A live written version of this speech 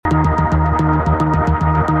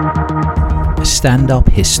stand-up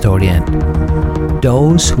historian.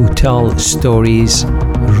 Those who tell stories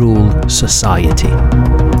rule society.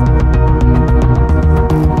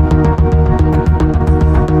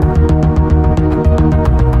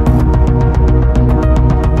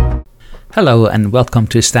 Hello and welcome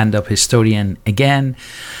to Stand Up Historian again.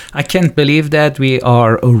 I can't believe that we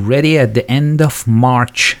are already at the end of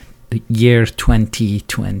March, the year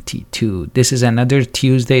 2022. This is another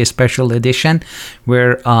Tuesday special edition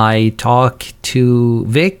where I talk to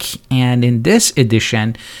Vic, and in this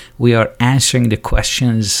edition we are answering the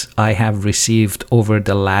questions I have received over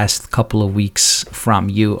the last couple of weeks from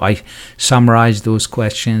you. I summarized those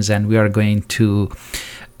questions and we are going to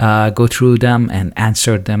go through them and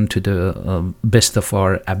answer them to the best of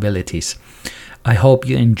our abilities. I hope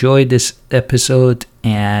you enjoyed this episode,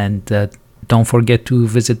 and don't forget to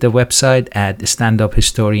visit the website at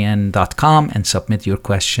standuphistorian.com and submit your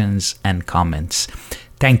questions and comments.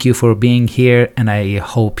 Thank you for being here, and I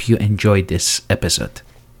hope you enjoyed this episode.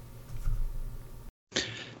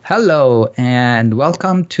 Hello, and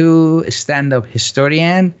welcome to Stand Up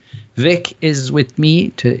Historian. Vic is with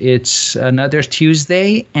me. It's another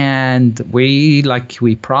Tuesday, and like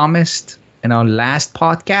we promised in our last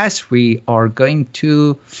podcast, we are going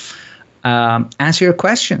to answer your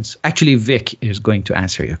questions. Actually, Vic is going to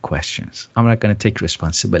answer your questions. I'm not going to take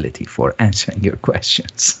responsibility for answering your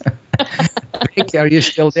questions. Vic, are you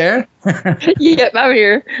still there? Yep, I'm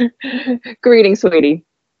here. Greetings, sweetie.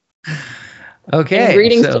 Okay.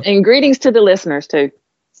 And greetings to the listeners, too.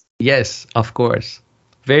 Yes, of course.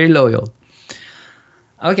 Very loyal.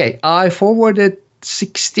 Okay, I forwarded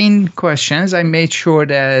 16 questions. I made sure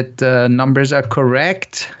that numbers are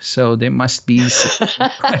correct. So there must be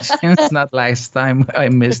 16 questions, not last time I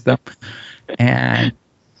missed them. And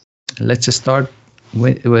let's just start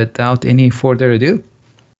without any further ado.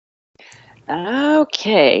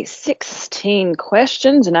 Okay, 16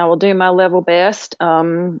 questions, and I will do my level best.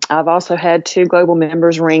 I've also had 2 global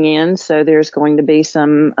members ring in, so there's going to be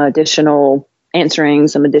some additional answering,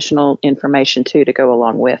 some additional information too to go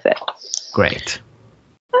along with it. Great.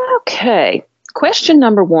 Okay. Question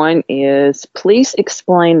number 1 is, please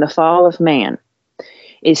explain the fall of man.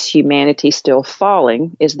 Is humanity still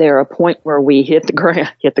falling? Is there a point where we hit the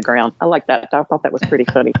ground? I like that. I thought that was pretty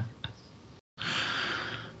funny.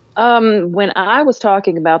 When I was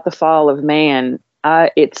talking about the fall of man,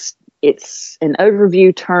 it's an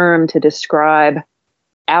overview term to describe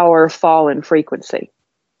our fallen frequency.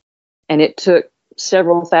 And it took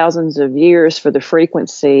several thousands of years for the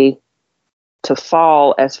frequency to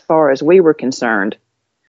fall as far as we were concerned,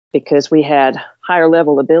 because we had higher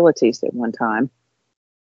level abilities at one time.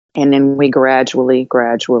 And then we gradually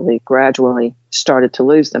started to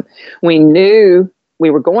lose them. We knew we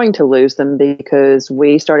were going to lose them because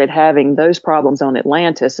we started having those problems on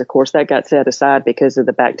Atlantis. Of course, that got set aside because of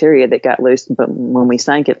the bacteria that got loose when we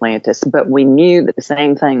sank Atlantis. But we knew that the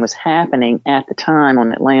same thing was happening at the time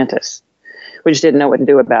on Atlantis. We just didn't know what to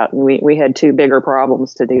do about it. We had 2 bigger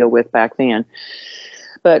problems to deal with back then.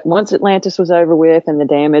 But once Atlantis was over with and the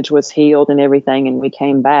damage was healed and everything, and we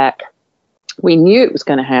came back, we knew it was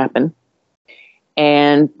going to happen.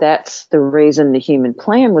 And that's the reason the human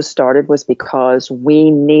plan was started, was because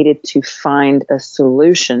we needed to find a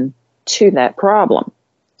solution to that problem.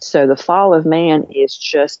 So the fall of man is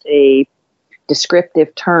just a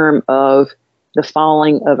descriptive term of the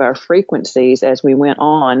falling of our frequencies as we went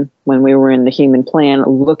on when we were in the human plan,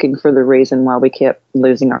 looking for the reason why we kept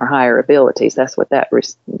losing our higher abilities. That's what that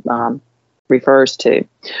refers to.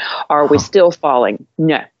 Are we still falling?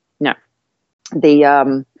 No.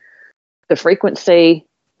 The frequency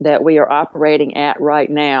that we are operating at right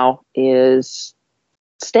now is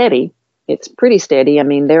steady. It's pretty steady. I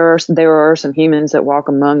mean, there are some humans that walk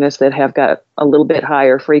among us that have got a little bit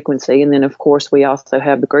higher frequency. And then, of course, we also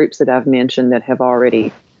have the groups that I've mentioned that have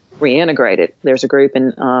already reintegrated. There's a group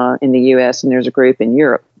in the U.S. and there's a group in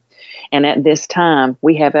Europe. And at this time,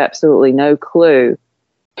 we have absolutely no clue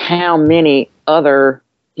how many other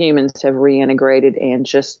humans have reintegrated and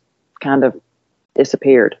just kind of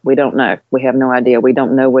disappeared. We don't know. We have no idea. We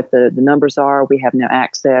don't know what the numbers are. We have no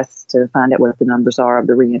access to find out what the numbers are of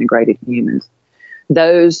the reintegrated humans.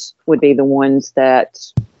 Those would be the ones that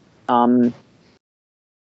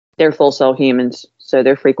they're full soul humans, so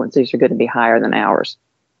their frequencies are going to be higher than ours.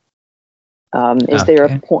 Is there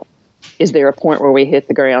a point? Is there a point where we hit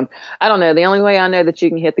the ground? I don't know. The only way I know that you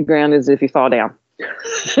can hit the ground is if you fall down.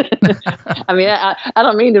 I mean, I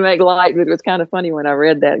don't mean to make light, but it was kind of funny when I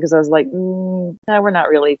read that, because I was like, no, we're not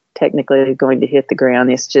really technically going to hit the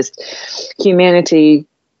ground. It's just humanity.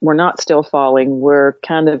 We're not still falling. We're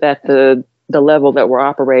kind of at the level that we're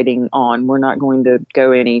operating on. We're not going to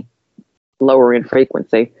go any lower in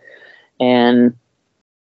frequency. And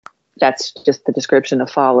that's just the description of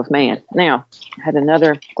fall of man. Now, I had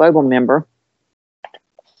another global member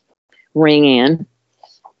ring in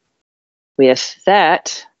with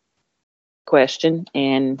that question,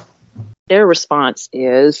 and their response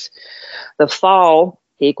is the fall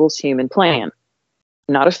equals human plan,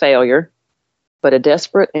 not a failure, but a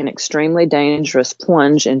desperate and extremely dangerous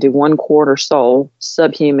plunge into one-quarter soul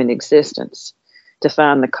subhuman existence to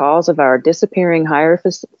find the cause of our disappearing higher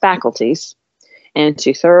faculties and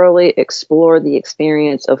to thoroughly explore the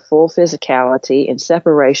experience of full physicality and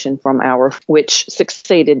separation from our, which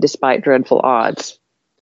succeeded despite dreadful odds.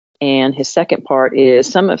 And his second part is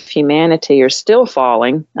some of humanity are still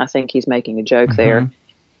falling. I think he's making a joke there,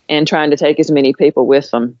 and trying to take as many people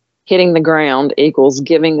with them. Hitting the ground equals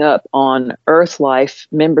giving up on Earth life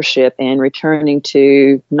membership and returning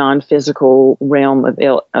to non-physical realm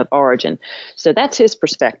of origin. So that's his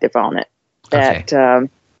perspective on it. That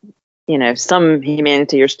some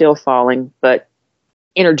humanity are still falling, but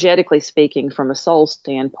energetically speaking, from a soul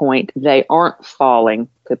standpoint, they aren't falling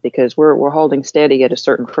because we're holding steady at a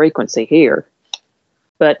certain frequency here.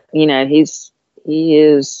 But he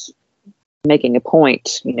is making a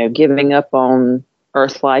point. Giving up on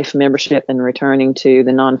Earth life membership and returning to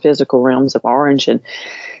the non-physical realms of origin.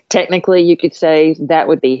 Technically, you could say that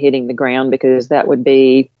would be hitting the ground because that would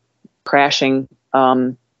be crashing.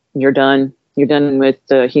 You're done. You're done with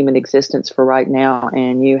the human existence for right now,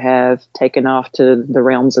 and you have taken off to the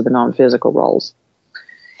realms of the non-physical roles.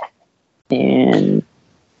 And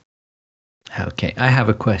okay, I have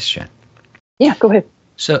a question. Yeah, go ahead.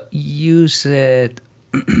 So you said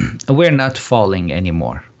we're not falling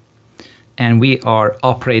anymore, and we are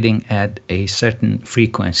operating at a certain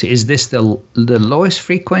frequency. Is this the lowest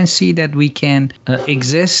frequency that we can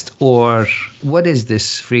exist, or what is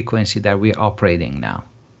this frequency that we're operating now?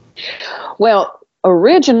 Well,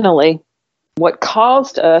 originally, what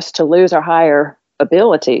caused us to lose our higher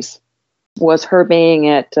abilities was her being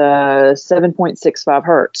at 7.65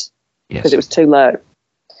 hertz because it was too low.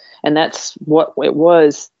 And that's what it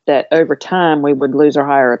was, that over time we would lose our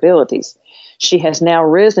higher abilities. She has now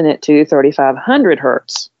risen it to 3,500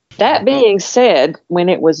 hertz. That being said, when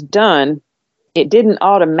it was done, it didn't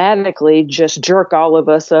automatically just jerk all of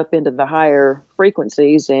us up into the higher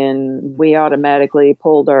frequencies and we automatically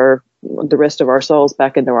pulled the rest of our souls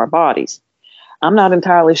back into our bodies. I'm not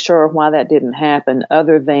entirely sure why that didn't happen,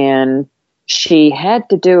 other than she had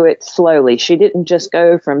to do it slowly. She didn't just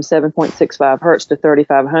go from 7.65 hertz to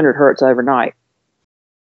 3,500 hertz overnight,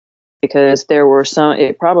 because there were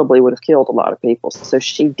it probably would have killed a lot of people. So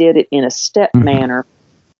she did it in a step manner,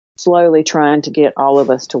 slowly trying to get all of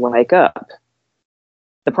us to wake up.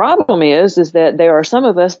 The problem is that there are some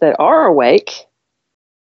of us that are awake,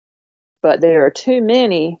 but there are too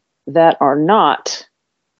many that are not.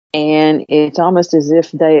 And it's almost as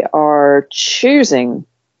if they are choosing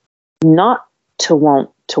not to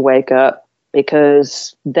want to wake up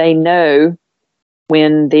because they know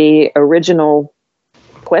when the original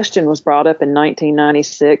question was brought up in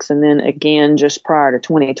 1996 and then again just prior to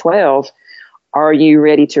 2012, are you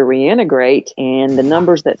ready to reintegrate? And the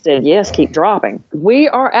numbers that said yes keep dropping. We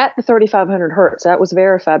are at the 3,500 hertz. That was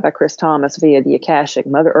verified by Chris Thomas via the Akashic.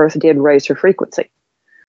 Mother Earth did raise her frequency.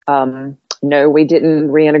 No, we didn't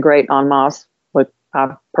reintegrate en masse, but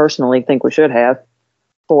I personally think we should have,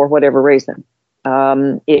 for whatever reason.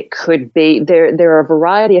 It could be, there are a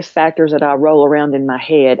variety of factors that I roll around in my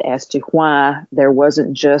head as to why there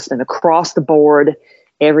wasn't just an across the board,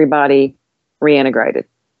 everybody reintegrated.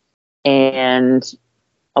 And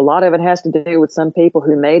a lot of it has to do with some people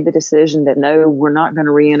who made the decision that, no, we're not going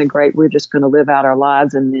to reintegrate. We're just going to live out our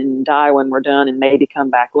lives and then die when we're done and maybe come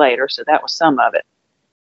back later. So that was some of it.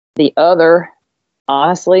 The other,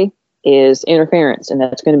 honestly, is interference. And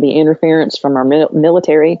that's going to be interference from our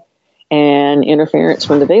military and interference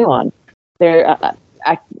from the VLON.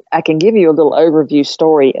 I can give you a little overview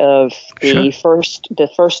story of the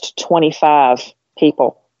first 25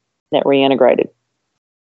 people that reintegrated.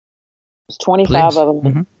 25 of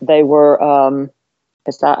them. They were,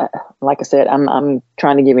 like I said, I'm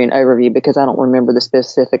trying to give you an overview because I don't remember the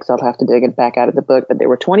specifics. I'll have to dig it back out of the book. But there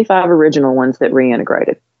were 25 original ones that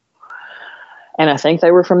reintegrated. And I think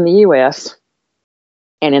they were from the U.S.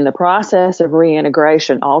 And in the process of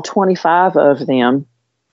reintegration, all 25 of them,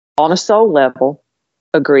 on a soul level,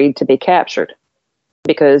 agreed to be captured.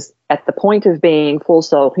 Because at the point of being full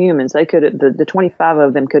soul humans, they could the 25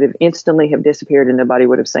 of them could have instantly have disappeared and nobody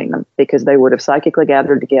would have seen them because they would have psychically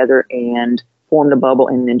gathered together and formed a bubble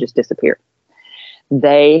and then just disappeared.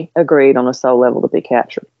 They agreed on a soul level to be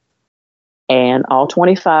captured. And all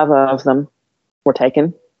 25 of them were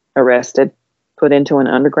taken, arrested, put into an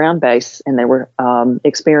underground base, and they were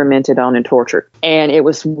experimented on and tortured. And it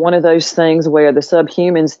was one of those things where the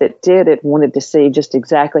subhumans that did it wanted to see just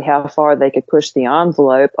exactly how far they could push the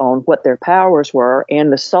envelope on what their powers were,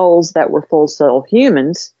 and the souls that were full soul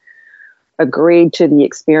humans agreed to the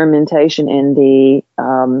experimentation and the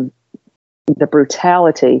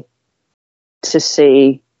brutality to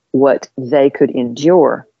see what they could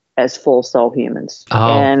endure as full soul humans.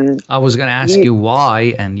 Oh, and I was going to ask you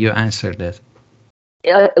why, and you answered it.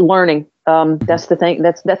 Learning. That's the thing.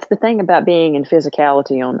 That's the thing about being in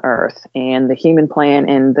physicality on Earth, and the human plan,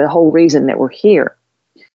 and the whole reason that we're here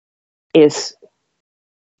is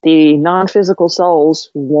the non-physical souls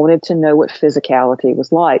wanted to know what physicality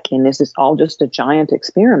was like, and this is all just a giant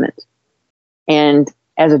experiment. And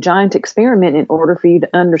as a giant experiment, in order for you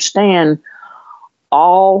to understand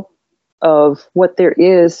all of what there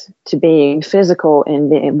is to being physical and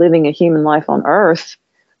living a human life on Earth,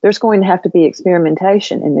 there's going to have to be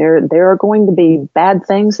experimentation, and there are going to be bad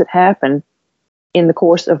things that happen in the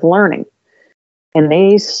course of learning. And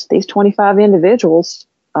these 25 individuals,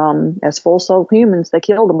 as full soul humans, they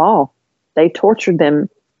killed them all. They tortured them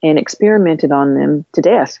and experimented on them to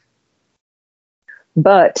death.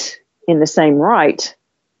 But in the same right,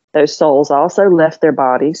 those souls also left their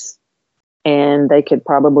bodies, and they could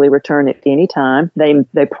probably return at any time.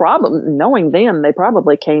 They probably, knowing them, they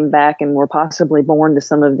probably came back and were possibly born to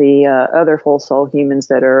some of the other full soul humans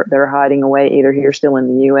that are hiding away, either here still in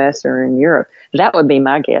the U.S. or in Europe. That would be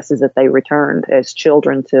my guess, is that they returned as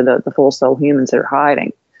children to the full soul humans that are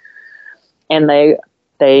hiding. And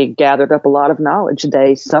they gathered up a lot of knowledge.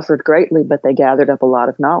 They suffered greatly, but they gathered up a lot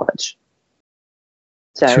of knowledge.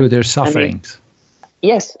 So, through their sufferings.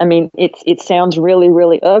 Yes, I mean, it sounds really,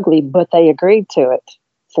 really ugly, but they agreed to it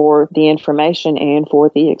for the information and for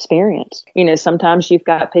the experience. You know, sometimes you've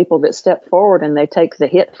got people that step forward and they take the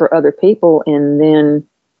hit for other people and then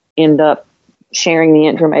end up sharing the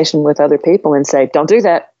information with other people and say, don't do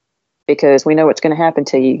that because we know what's going to happen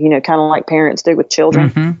to you. You know, kind of like parents do with children.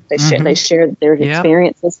 Mm-hmm. They share their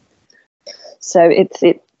experiences. So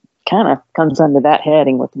it kind of comes under that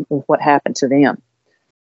heading with what happened to them.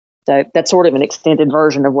 So that's sort of an extended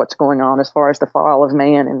version of what's going on as far as the fall of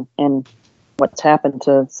man and what's happened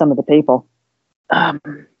to some of the people.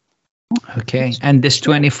 Okay. And this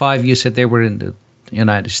 25, you said they were in the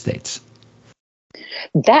United States.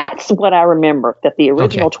 That's what I remember, that the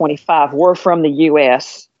original 25 were from the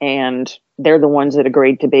U.S., and they're the ones that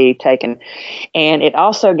agreed to be taken. And it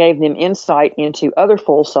also gave them insight into other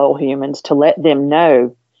full soul humans to let them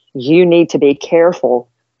know, you need to be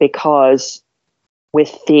careful, because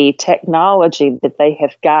with the technology that they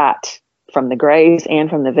have got from the Greys and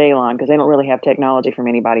from the Velon, because they don't really have technology from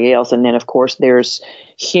anybody else. And then, of course, there's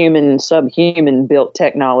subhuman built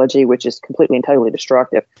technology, which is completely and totally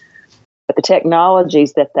destructive. But the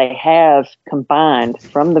technologies that they have combined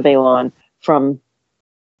from the Velon, from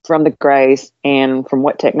the Greys, and from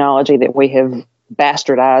what technology that we have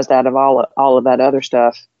bastardized out of all of that other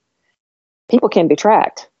stuff, people can be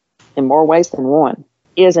tracked in more ways than one.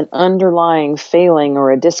 Is an underlying feeling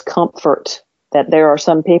or a discomfort that there are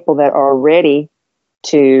some people that are ready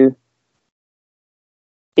to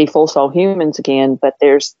be full soul humans again, but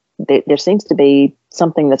there seems to be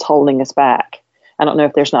something that's holding us back. I don't know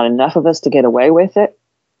if there's not enough of us to get away with it.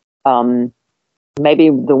 Maybe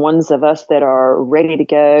the ones of us that are ready to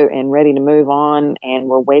go and ready to move on, and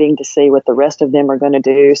we're waiting to see what the rest of them are going to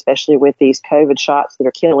do, especially with these COVID shots that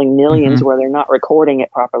are killing millions where they're not recording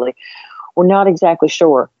it properly. We're not exactly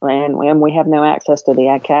sure, and we have no access to the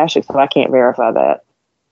Akashic, so I can't verify that.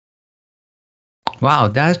 Wow,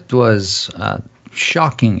 that was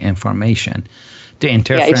shocking information. The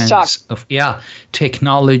interference of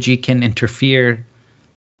technology can interfere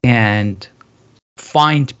and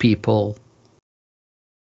find people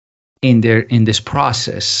in this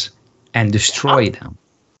process and destroy them.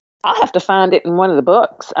 I'll have to find it in one of the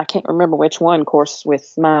books. I can't remember which one. Of course,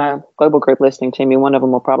 with my global group listening to me, one of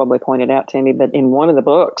them will probably point it out to me. But in one of the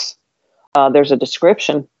books, there's a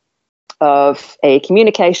description of a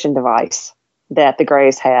communication device that the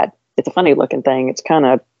Greys had. It's a funny looking thing. It's kind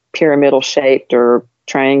of pyramidal shaped or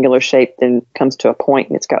triangular shaped, and comes to a point,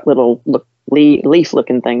 and it's got little leaf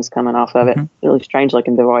looking things coming off of it. Really strange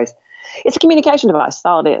looking device. It's a communication device. That's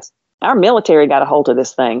all it is. Our military got a hold of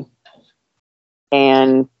this thing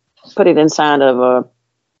and put it inside of a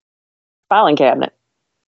filing cabinet.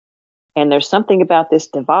 And there's something about this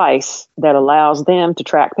device that allows them to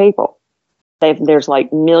track people. There's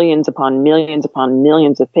like millions upon millions upon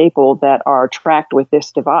millions of people that are tracked with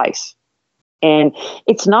this device. And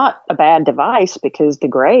it's not a bad device, because the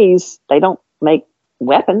Greys, they don't make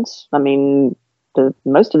weapons. I mean,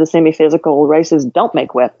 most of the semi-physical races don't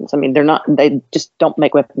make weapons. I mean, they just don't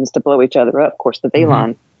make weapons to blow each other up. Of course, the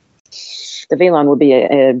Velon would be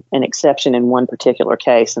an exception in one particular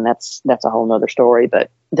case, and that's a whole nother story.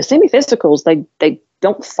 But the semi-physicals, they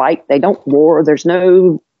don't fight, they don't war. There's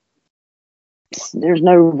no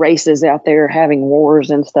races out there having wars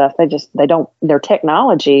and stuff. They don't. Their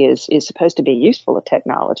technology is supposed to be useful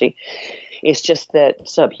technology. It's just that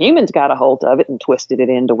subhumans got a hold of it and twisted it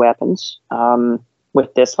into weapons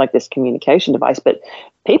with this communication device. But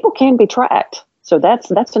people can be tracked. So that's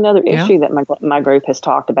another issue that my group has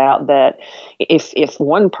talked about, that if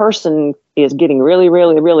one person is getting really,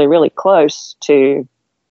 really, really, really close to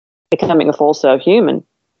becoming a full subhuman,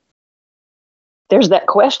 there's that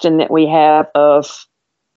question that we have of,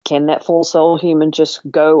 can that full soul human just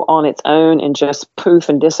go on its own and just poof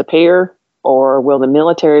and disappear? Or will the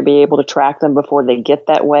military be able to track them before they get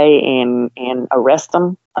that way and arrest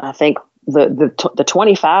them? I think the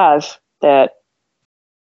 25 that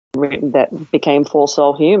became full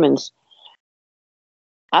soul humans,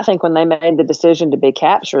 I think when they made the decision to be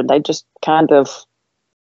captured, they just kind of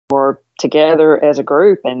were together as a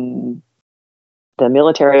group, and the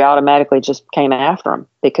military automatically just came after them,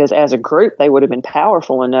 because as a group they would have been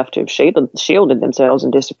powerful enough to have shielded themselves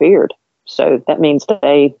and disappeared. So that means that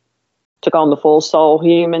they took on the full soul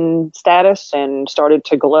human status and started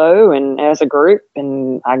to glow, and as a group.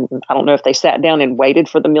 And I don't know if they sat down and waited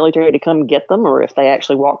for the military to come get them, or if they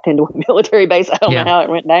actually walked into a military base. I don't know how it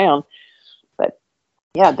went down. But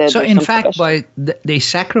yeah. So in fact, they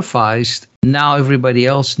sacrificed. Now everybody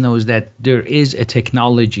else knows that there is a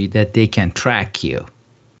technology that they can track you.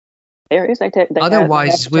 There is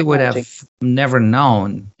Otherwise, we would have never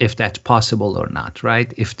known if that's possible or not,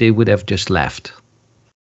 right? If they would have just left.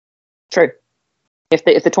 True. If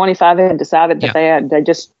the 25 had decided that they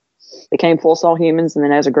just became full soul humans and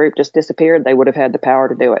then as a group just disappeared, they would have had the power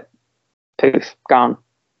to do it. Poof, gone.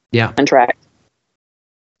 Yeah. Untracked.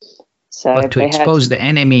 So but to expose the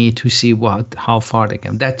enemy to see how far they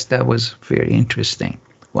can. That was very interesting.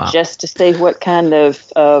 Wow. Just to see what kind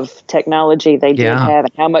of technology they did have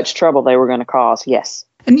and how much trouble they were going to cause. Yes.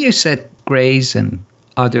 And you said Greys and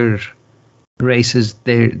other races,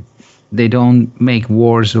 they don't make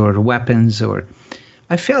wars or weapons, or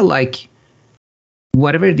I feel like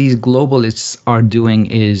whatever these globalists are doing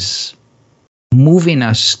is moving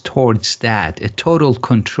us towards that. A total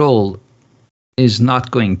control is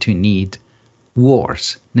not going to need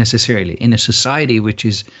wars necessarily in a society which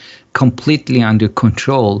is completely under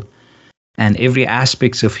control and every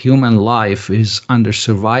aspect of human life is under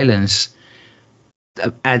surveillance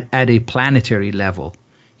at a planetary level.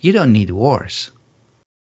 You don't need wars.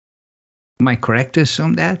 Am I correct to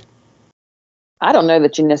assume that? I don't know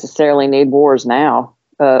that you necessarily need wars now.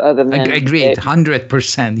 Other than agreed,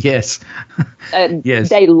 100%. Yes, yes.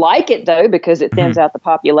 They like it though because it thins out the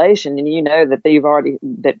population, and you know that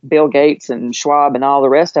that Bill Gates and Schwab and all the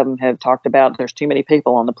rest of them have talked about. There's too many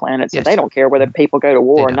people on the planet, so they don't care whether people go to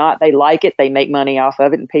war or not. They like it. They make money off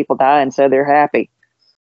of it, and people die, and so they're happy.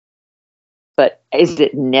 But is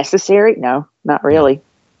it necessary? No, not really.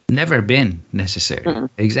 No. Never been necessary. Mm-mm.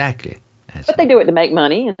 Exactly. But they do it to make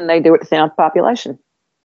money, and they do it to thin out the population.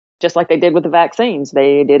 Just like they did with the vaccines.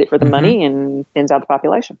 They did it for the money and thins out the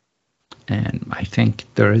population. And I think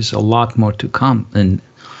there is a lot more to come in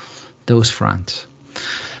those fronts.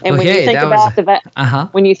 And when you think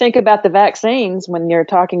about when you think about the vaccines, when you're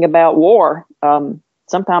talking about war,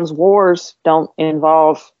 sometimes wars don't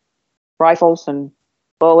involve rifles and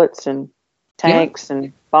bullets and tanks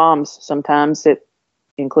and bombs. Sometimes it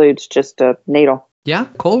includes just a needle. Yeah,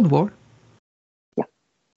 Cold War. Yeah.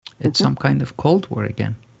 It's some kind of Cold War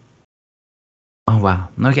again. Oh, wow.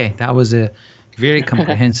 Okay, that was a very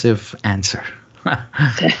comprehensive answer.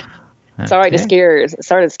 Sorry to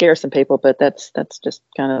scare some people, but that's just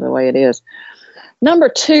kind of the way it is. Number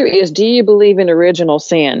 2 is, do you believe in original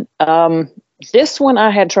sin? This one I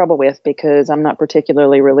had trouble with because I'm not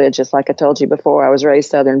particularly religious. Like I told you before, I was raised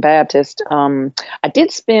Southern Baptist. I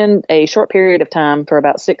did spend a short period of time for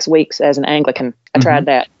about 6 weeks as an Anglican. I tried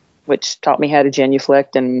that, which taught me how to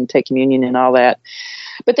genuflect and take communion and all that.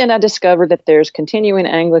 But then I discovered that there's continuing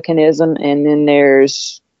Anglicanism, and then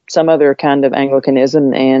there's some other kind of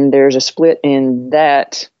Anglicanism, and there's a split in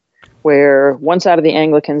that where one side of the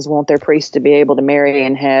Anglicans want their priests to be able to marry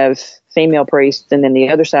and have female priests, and then the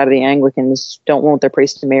other side of the Anglicans don't want their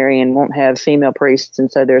priests to marry and won't have female priests,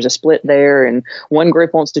 and so there's a split there, and one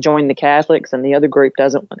group wants to join the Catholics and the other group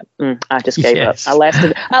doesn't. I just gave up. I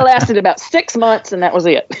lasted about 6 months, and that was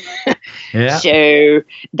it. Yeah. So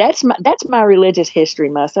that's my religious history.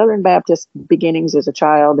 My Southern Baptist beginnings as a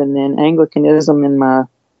child, and then Anglicanism in my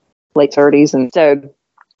late 30s. And so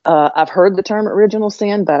I've heard the term original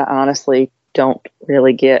sin, but I honestly don't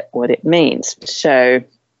really get what it means. So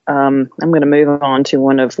I'm going to move on to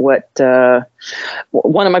one of my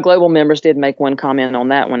global members did make one comment on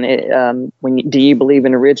that one. Do you believe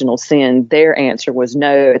in original sin? Their answer was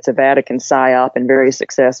no. It's a Vatican psyop and very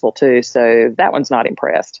successful too. So that one's not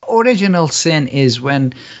impressed. Original sin is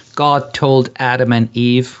when God told Adam and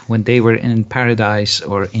Eve when they were in paradise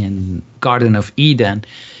or in Garden of Eden,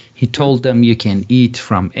 he told them you can eat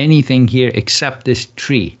from anything here except this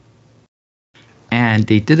tree. And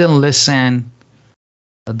they didn't listen.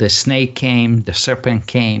 The snake came, the serpent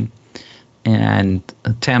came, and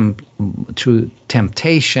through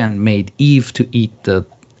temptation made Eve to eat the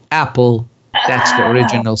apple. That's the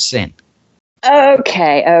original sin.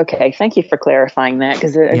 Okay. Thank you for clarifying that,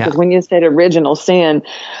 because when you said original sin,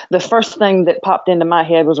 the first thing that popped into my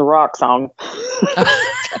head was a rock song.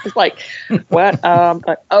 I was like, what?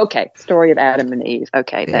 Okay, story of Adam and Eve.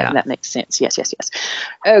 Okay, that makes sense. Yes.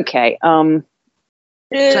 Okay.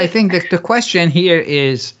 So I think that the question here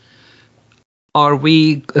is, are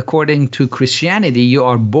we, according to Christianity, you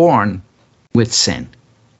are born with sin.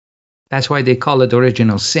 That's why they call it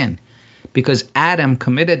original sin, because Adam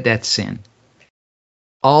committed that sin.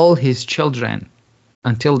 All his children,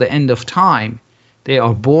 until the end of time, they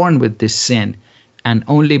are born with this sin, and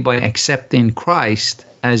only by accepting Christ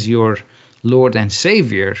as your Lord and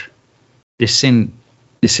Savior, the sin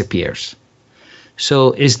disappears.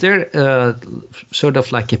 So is there sort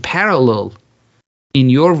of like a parallel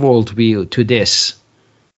in your worldview to this?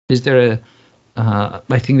 Is there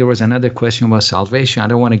I think there was another question about salvation. I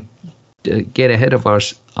don't want to get ahead of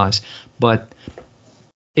us, but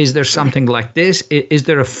is there something like this? Is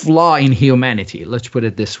there a flaw in humanity? Let's put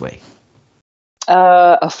it this way.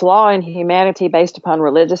 A flaw in humanity based upon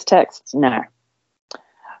religious texts? No.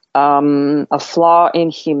 A flaw in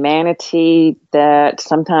humanity that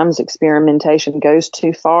sometimes experimentation goes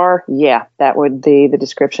too far? Yeah, that would be the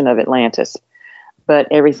description of Atlantis. But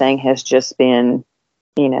everything has just been,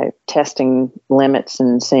 testing limits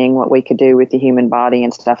and seeing what we could do with the human body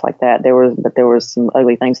and stuff like that. There was some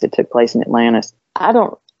ugly things that took place in Atlantis. I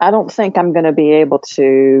don't think I'm going to be able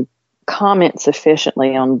to comment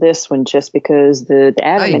sufficiently on this one, just because the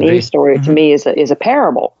Adam and Eve story to me is a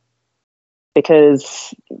parable.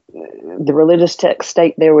 Because the religious text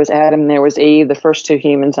state there was Adam, there was Eve, the first two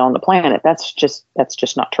humans on the planet. That's just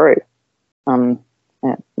not true.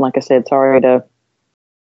 Like I said, sorry to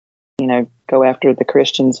go after the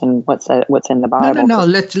Christians and what's in the Bible. No.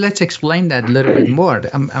 Let's explain that a little bit more.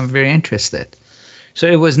 I'm very interested. So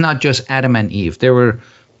it was not just Adam and Eve. There were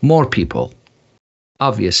more people,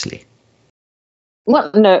 obviously.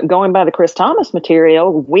 Well, no, going by the Chris Thomas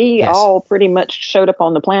material, we all pretty much showed up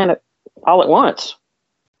on the planet all at once.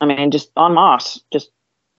 I mean, just en masse, just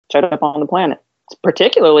showed up on the planet,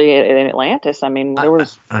 particularly in Atlantis. I mean, there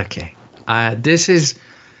was... Okay. This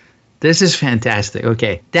is fantastic.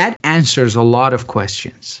 Okay. That answers a lot of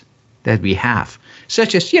questions that we have,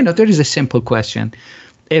 such as, there is a simple question.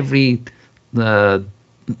 Every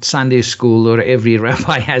Sunday school or every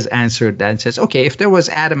rabbi has answered that and says, okay, if there was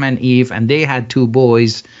Adam and Eve and they had two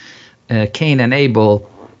boys, Cain and Abel,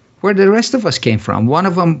 where the rest of us came from? One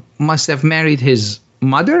of them must have married his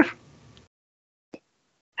mother.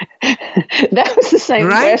 That was the same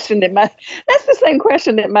question that's the same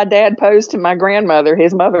question that my dad posed to my grandmother,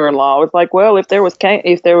 his mother-in-law. It was like, well, if there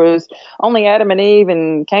was only Adam and Eve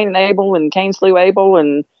and Cain and Abel and Cain slew Abel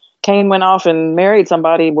and Cain went off and married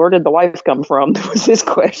somebody, where did the wife come from? That was his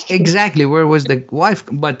question. Exactly. Where was the wife?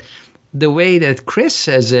 But the way that Chris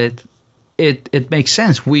says it makes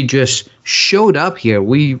sense. We just showed up here.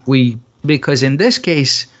 We because in this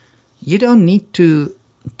case, you don't need to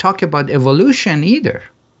talk about evolution either.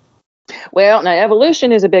 Well, now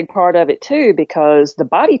evolution is a big part of it too, because the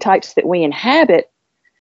body types that we inhabit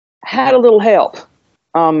had a little help.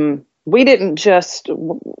 We didn't just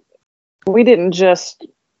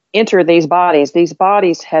enter these bodies. These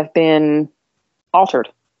bodies have been altered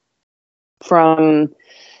from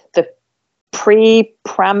the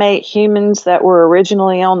pre-primate humans that were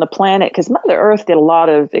originally on the planet, because Mother Earth did a lot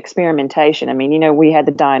of experimentation. I mean, we had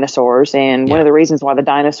the dinosaurs, and one of the reasons why the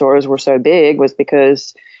dinosaurs were so big was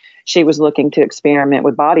because she was looking to experiment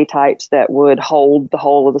with body types that would hold the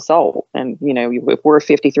whole of the soul. And, if we're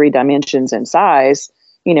 53 dimensions in size,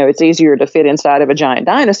 it's easier to fit inside of a giant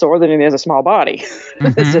dinosaur than it is a small body.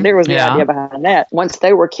 Mm-hmm. So there was the idea behind that. Once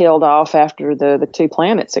they were killed off after the two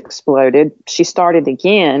planets exploded, she started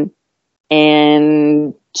again.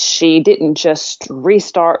 And she didn't just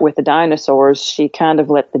restart with the dinosaurs. She kind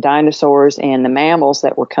of let the dinosaurs and the mammals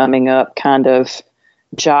that were coming up kind of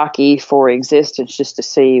jockey for existence just to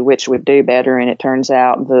see which would do better. And it turns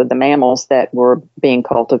out the mammals that were being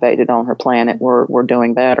cultivated on her planet were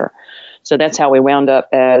doing better. So that's how we wound up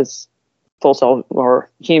as full soul, or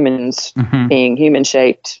humans being human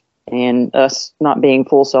shaped, and us not being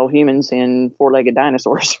full soul humans in four-legged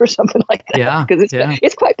dinosaurs or something like that. Yeah, because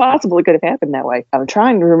it's quite possible it could have happened that way. I'm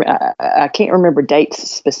trying to remember. I can't remember dates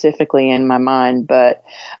specifically in my mind, but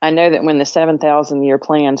I know that when the 7,000 year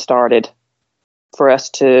plan started for us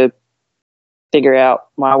to figure out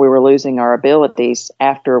why we were losing our abilities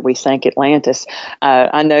after we sank Atlantis,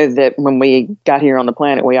 I know that when we got here on the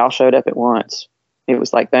planet, we all showed up at once. It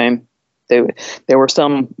was like, boom. There were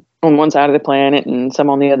some on one side of the planet and some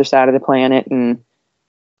on the other side of the planet. And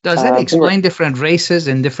does that explain different races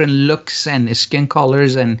and different looks and skin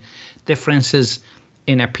colors and differences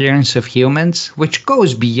in appearance of humans, which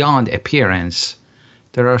goes beyond appearance?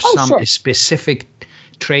 There are some specific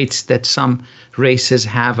traits that some races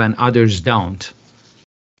have and others don't.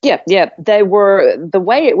 Yeah. They were, the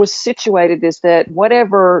way it was situated is that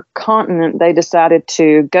whatever continent they decided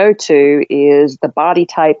to go to is the body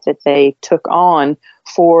type that they took on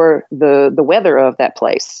for the weather of that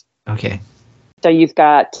place. Okay. So you've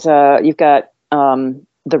got the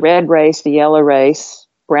red race, the yellow race,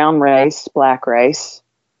 brown race, black race,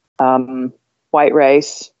 white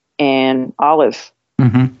race, and olive.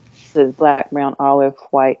 Mm-hmm. The black, brown, olive,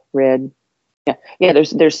 white, red. Yeah.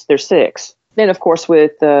 There's 6. Then, of course,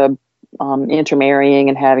 with intermarrying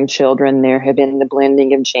and having children, there have been the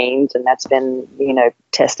blending of genes, and that's been,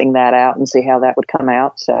 testing that out and see how that would come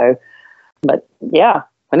out. So, but yeah,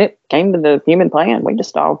 when it came to the human plan, we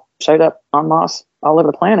just all showed up en masse all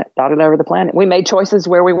over the planet, dotted over the planet. We made choices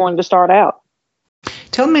where we wanted to start out.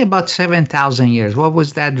 Tell me about 7,000 years. What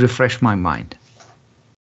was that? Refresh my mind.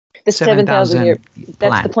 The 7,000 year,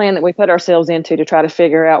 that's the plan that we put ourselves into to try to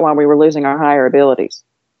figure out why we were losing our higher abilities.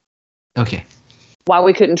 Okay. Why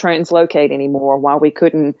we couldn't translocate anymore, why we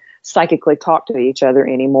couldn't psychically talk to each other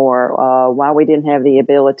anymore, why we didn't have the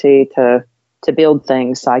ability to build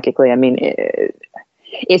things psychically. I mean,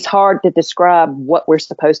 it's hard to describe what we're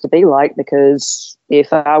supposed to be like, because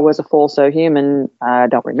if I was a full soul human, I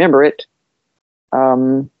don't remember it.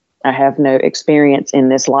 I have no experience in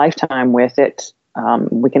this lifetime with it.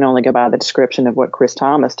 We can only go by the description of what Chris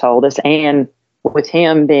Thomas told us, and with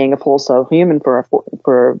him being a full soul human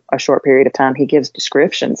for a short period of time, he gives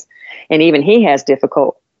descriptions, and even he has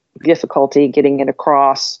difficulty getting it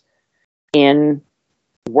across in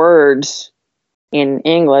words in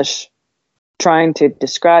English, trying to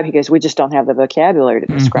describe. He goes, we just don't have the vocabulary to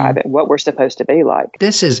describe it, what we're supposed to be like.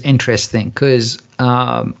 This is interesting because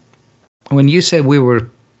when you said we were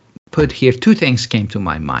put here, 2 things came to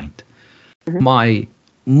my mind. My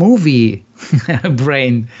movie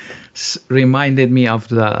brain reminded me of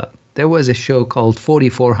there was a show called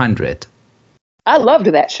 4400. I loved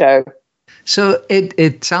that show. So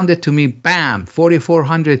it sounded to me, bam,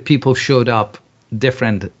 4,400 people showed up,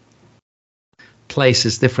 different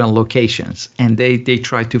places, different locations, and they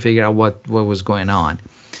tried to figure out what was going on.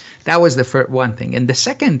 That was the first one thing. And the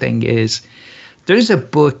second thing is, there's a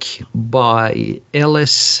book by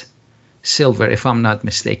Ellis Silver, if I'm not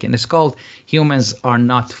mistaken. It's called Humans Are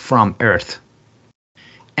Not From Earth.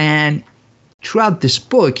 And throughout this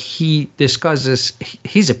book, he discusses,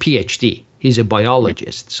 he's a PhD, he's a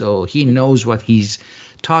biologist, so he knows what he's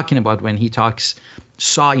talking about when he talks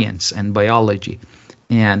science and biology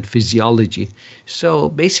and physiology. So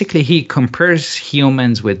basically, he compares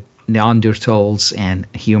humans with Neanderthals and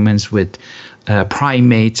humans with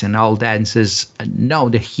primates and all that, and says, no,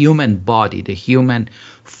 the human body, the human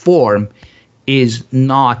form is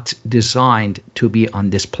not designed to be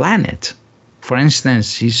on this planet. For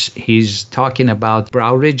instance, he's talking about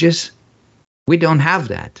brow ridges. We don't have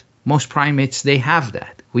that. Most primates, they have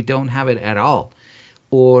that. We don't have it at all.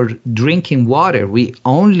 Or drinking water, we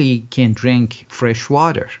only can drink fresh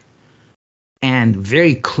water and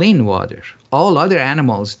very clean water. All other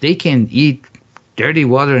animals, they can eat dirty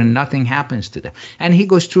water and nothing happens to them. And he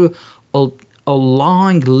goes through a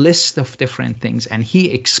long list of different things, and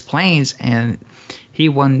he explains, and he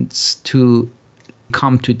wants to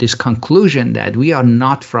come to this conclusion that we are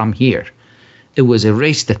not from here. It was a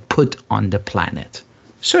race that put on the planet,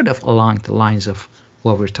 sort of along the lines of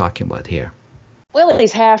what we're talking about here. Well,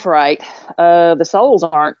 he's half right. The souls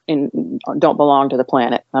don't belong to the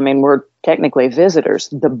planet. I mean, we're technically visitors.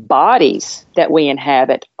 The bodies that we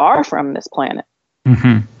inhabit are from this planet.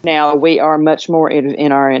 Now, we are much more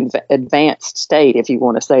in our advanced state, if you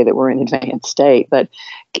want to say that we're in advanced state. But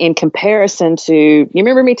in comparison to, you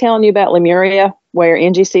remember me telling you about Lemuria, where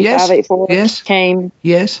NGC 584 came?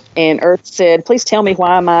 Yes. And Earth said, please tell me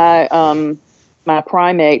why my my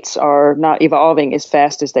primates are not evolving as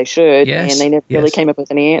fast as they should, Yes. and they never really Yes. came up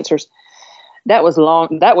with any answers. That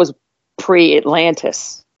was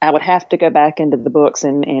pre-Atlantis. I would have to go back into the books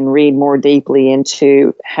and read more deeply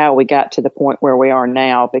into how we got to the point where we are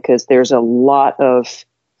now, because there's a lot of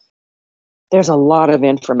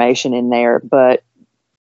information in there. But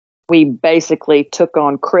we basically took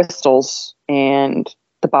on crystals, and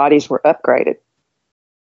the bodies were upgraded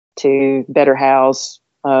to better house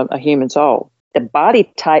a human soul. The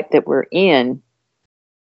body type that we're in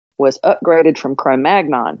was upgraded from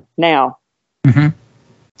Cro-Magnon. Now,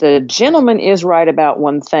 the gentleman is right about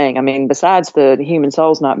one thing. I mean, besides the human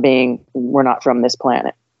souls we're not from this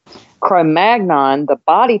planet. Cro-Magnon, the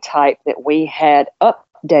body type that we had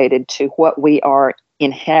updated to what we are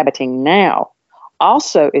inhabiting now,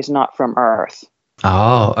 also is not from Earth.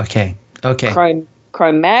 Oh, okay. Okay.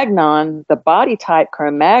 Cro-Magnon, the body type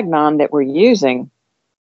Cro-Magnon that we're using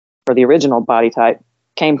for the original body type,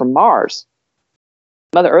 came from Mars.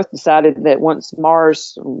 Mother Earth decided that once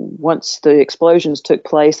the explosions took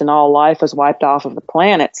place and all life was wiped off of the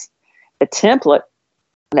planets, the template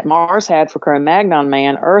that Mars had for Cro-Magnon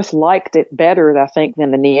man, Earth liked it better, I think,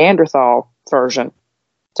 than the Neanderthal version.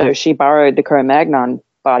 So she borrowed the Cro-Magnon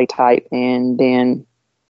body type, and then,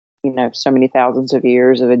 so many thousands of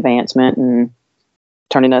years of advancement and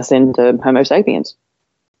turning us into Homo sapiens.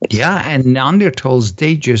 Yeah, and Neanderthals,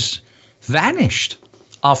 they just vanished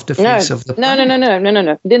off the face of the planet.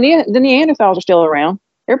 No. The Neanderthals are still around.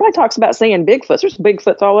 Everybody talks about seeing Bigfoots. There's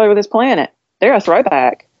Bigfoots all over this planet. They're a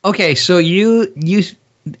throwback. Okay, so you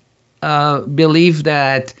believe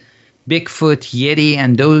that Bigfoot, Yeti,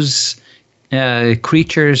 and those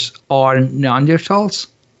creatures are Neanderthals?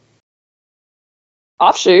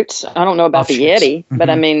 Offshoots. I don't know about the Yeti, but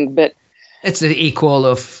I mean, it's the equal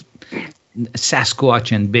of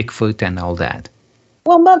Sasquatch and Bigfoot and all that.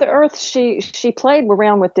 Well, Mother Earth, she played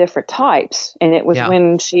around with different types, and it was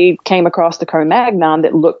when she came across the Cro-Magnon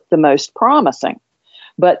that looked the most promising.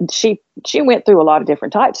 But she went through a lot of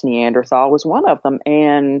different types. Neanderthal was one of them,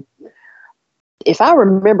 and if I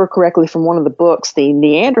remember correctly from one of the books, the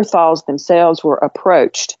Neanderthals themselves were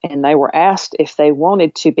approached, and they were asked if they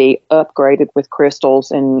wanted to be upgraded with crystals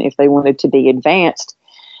and if they wanted to be advanced.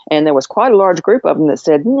 And there was quite a large group of them that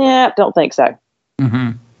said, "Nah, don't think so."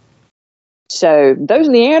 Mm-hmm. So those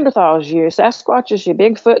Neanderthals, your Sasquatches, your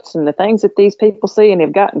Bigfoots, and the things that these people see and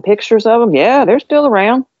have gotten pictures of them, yeah, they're still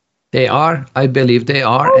around. They are. I believe they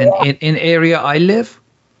are. And in area I live,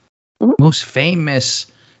 most famous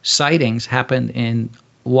sightings happen in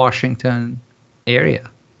Washington area,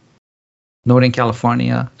 Northern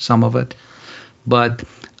California, some of it. But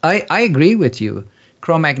I agree with you,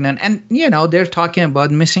 Cro-Magnon. And, they're talking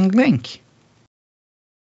about missing link.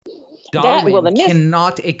 Darwin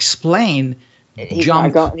cannot explain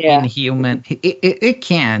jump in human. It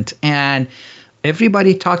can't. And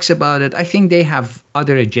everybody talks about it. I think they have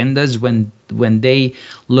other agendas when they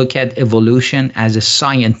look at evolution as a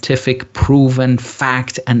scientific proven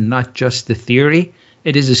fact and not just a theory.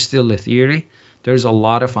 It is still a theory. There's a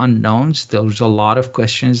lot of unknowns. There's a lot of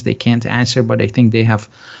questions they can't answer, but I think they have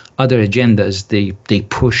other agendas. They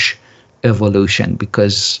push evolution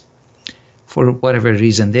because for whatever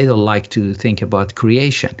reason, they don't like to think about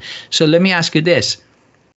creation. So let me ask you this.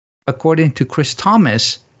 According to Chris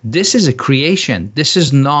Thomas, this is a creation. This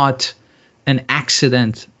is not an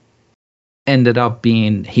accident ended up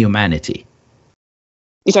being humanity.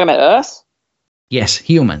 You talking about us? Yes,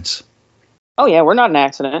 humans. Oh, yeah, we're not an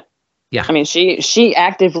accident. Yeah. I mean, she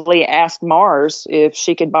actively asked Mars if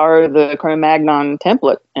she could borrow the Cro-Magnon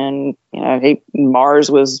template. And,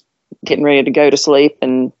 Mars was getting ready to go to sleep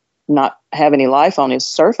and not have any life on his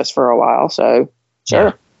surface for a while. So, sure.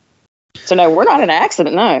 Yeah. So, no, we're not an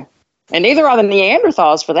accident, no. And neither are the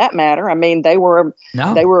Neanderthals, for that matter. I mean, there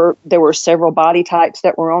were several body types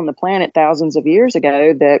that were on the planet thousands of years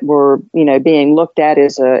ago that were, being looked at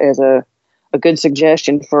as a good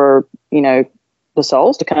suggestion for, the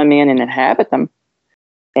souls to come in and inhabit them.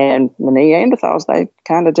 And the Neanderthals, they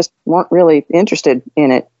kind of just weren't really interested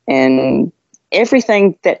in it. And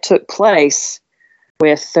everything that took place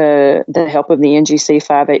with the help of the NGC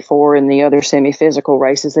 584 and the other semi-physical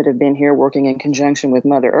races that have been here working in conjunction with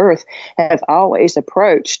Mother Earth have always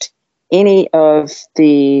approached any of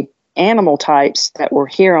the animal types that were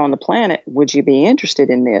here on the planet. Would you be interested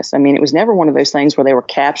in this? I mean, it was never one of those things where they were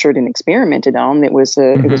captured and experimented on. It was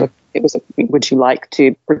would you like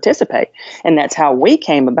to participate? And that's how we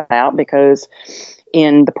came about, because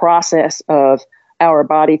in the process of our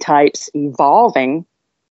body types evolving,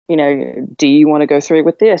 do you want to go through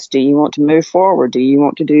with this? Do you want to move forward? Do you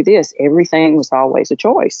want to do this? Everything was always a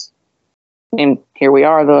choice. And here we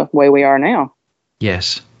are the way we are now.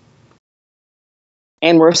 Yes.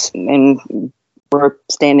 And we're standing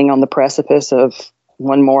on the precipice of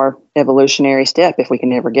one more evolutionary step if we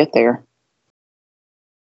can ever get there.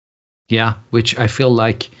 Yeah, which I feel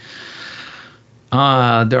like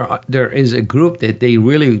there is a group that they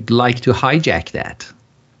really like to hijack that.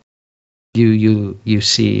 You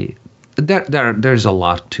see there's a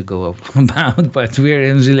lot to go about, but we're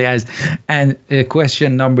usually and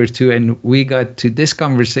question number 2, and we got to this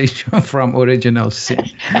conversation from Original Sin.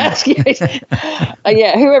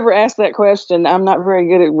 Yeah, whoever asked that question, I'm not very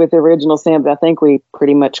good with Original Sin, but I think we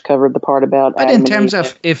pretty much covered the part about but in terms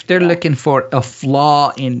of if they're looking for a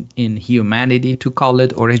flaw in humanity, to call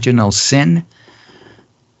it Original Sin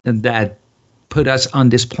that put us on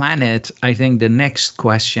this planet, I think the next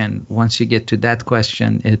question, once you get to that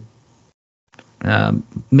question, it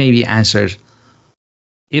maybe answers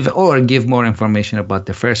or give more information about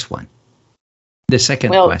the first one. The second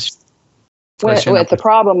question. Well, the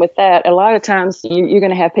problem with that, a lot of times you're going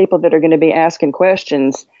to have people that are going to be asking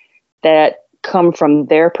questions that come from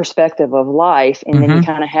their perspective of life, and then you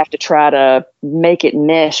kind of have to try to make it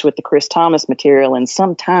mesh with the Chris Thomas material, and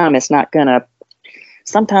sometimes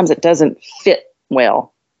it doesn't fit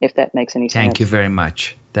well, if that makes any sense. Thank you very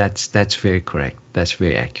much. That's very correct. That's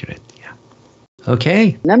very accurate. Yeah.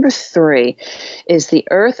 Okay. Number 3, is the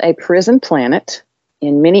Earth a prison planet?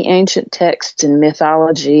 In many ancient texts and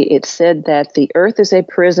mythology, it's said that the Earth is a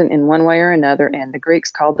prison in one way or another, and the Greeks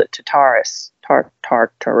called it Tartarus.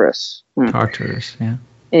 Tartarus, yeah.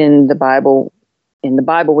 In the Bible,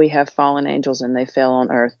 we have fallen angels, and they fell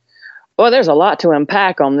on Earth. Well, there's a lot to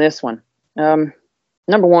unpack on this one.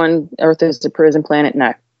 Number 1, Earth is a prison planet.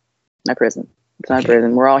 No prison. It's not a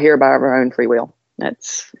prison. We're all here by our own free will.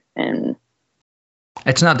 It's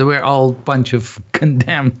not that we're all a bunch of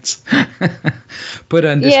condemned put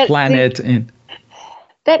on this planet.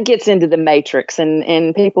 That gets into the matrix,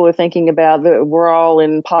 and people are thinking about we're all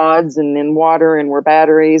in pods and in water, and we're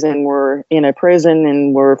batteries, and we're in a prison,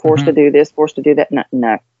 and we're forced to do this, forced to do that.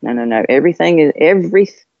 No. Everything is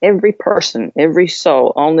every person, every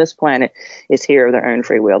soul on this planet is here of their own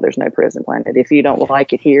free will. There's no prison planet. If you don't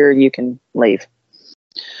like it here, you can leave.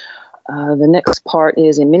 The next part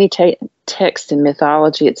is in many texts and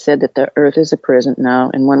mythology, it's said that the Earth is a prison.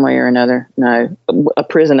 No, in one way or another, no. A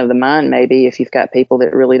prison of the mind, maybe, if you've got people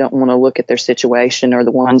that really don't want to look at their situation, or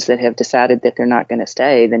the ones that have decided that they're not going to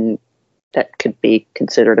stay, then that could be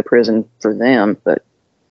considered a prison for them. But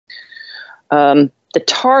the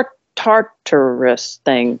Tartarus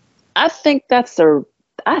thing, I think that's a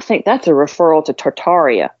referral to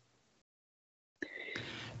Tartaria.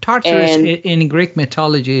 Tartarus in Greek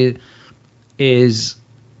mythology is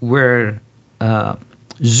where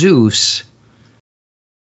Zeus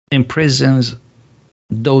imprisons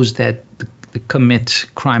those that commit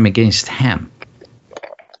crime against him.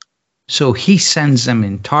 So he sends them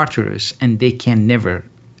in Tartarus, and they can never,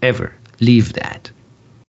 ever leave that.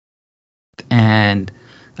 And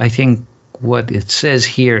I think what it says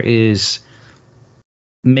here is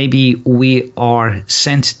maybe we are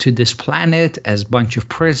sent to this planet as a bunch of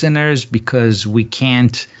prisoners because we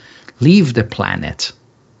can't leave the planet.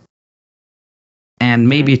 And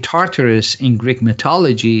maybe Tartarus in Greek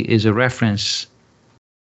mythology is a reference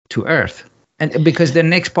to Earth. And because the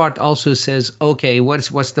next part also says, okay,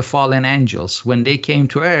 what's the fallen angels? When they came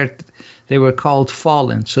to Earth, they were called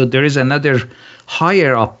fallen. So there is another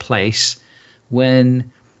higher up place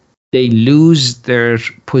when they lose their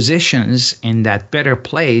positions in that better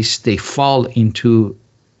place, they fall into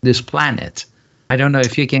this planet. I don't know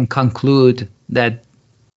if you can conclude that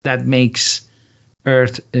makes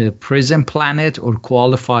Earth a prison planet or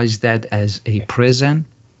qualifies that as a prison.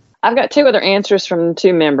 I've got 2 other answers from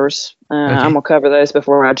 2 members. Okay. I'm going to cover those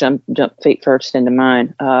before I jump feet first into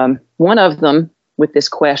mine. One of them with this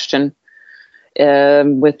question,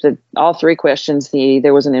 all 3 questions,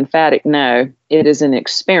 there was an emphatic no. It is an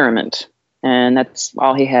experiment, and that's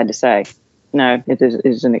all he had to say. No, it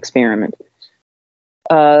is an experiment.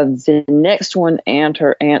 The next one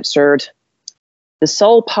answered, the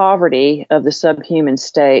soul poverty of the subhuman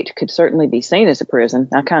state could certainly be seen as a prison.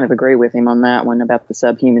 I kind of agree with him on that one about the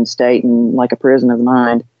subhuman state and like a prison of the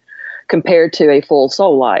mind compared to a full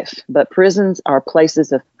soul life. But prisons are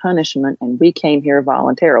places of punishment, and we came here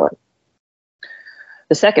voluntarily.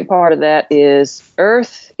 The second part of that is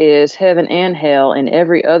Earth is heaven and hell and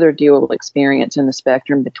every other dual experience in the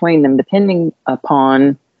spectrum between them, depending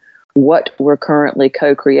upon what we're currently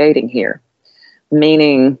co-creating here.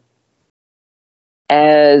 Meaning,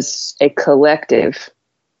 as a collective,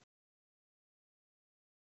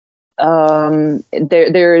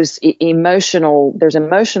 there's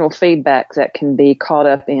emotional feedback that can be caught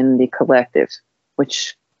up in the collective.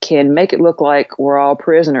 which can make it look like we're all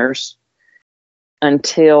prisoners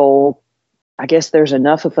until I guess there's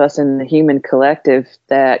enough of us in the human collective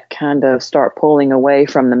that kind of start pulling away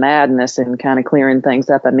from the madness and kind of clearing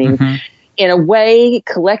things up. I mean, in a way,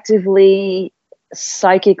 collectively,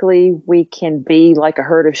 psychically, we can be like a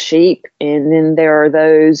herd of sheep. And then there are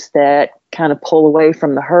those that kind of pull away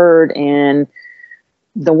from the herd, and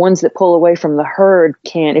the ones that pull away from the herd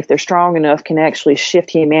can, if they're strong enough, can actually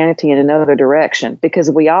shift humanity in another direction,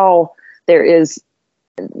 because there is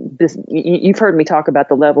this. You've heard me talk about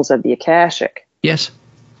the levels of the Akashic. Yes.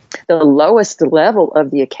 The lowest level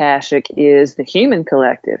of the Akashic is the human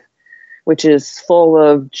collective, which is full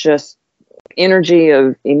of just energy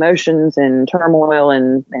of emotions and turmoil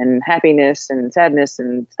and happiness and sadness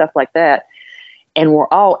and stuff like that. And we're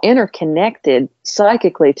all interconnected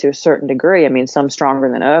psychically to a certain degree. I mean, some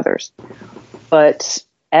stronger than others. But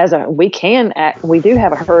we do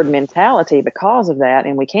have a herd mentality because of that,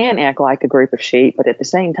 and we can act like a group of sheep. But at the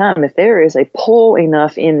same time, if there is a pull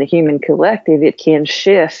enough in the human collective, it can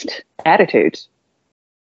shift attitudes.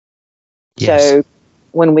 Yes. So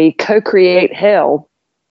when we co-create hell,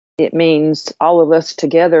 it means all of us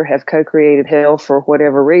together have co-created hell for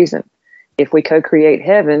whatever reason. If we co-create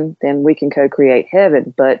heaven, then we can co-create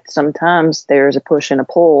heaven. But sometimes there's a push and a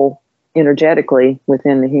pull energetically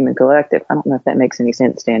within the human collective. I don't know if that makes any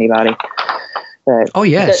sense to anybody. But oh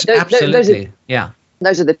yes, absolutely.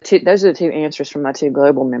 Those are the two answers from my two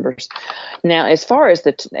global members. Now, as far as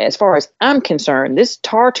I'm concerned, this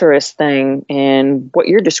Tartarus thing and what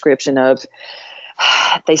your description of,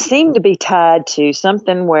 they seem to be tied to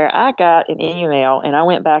something where I got an email, and I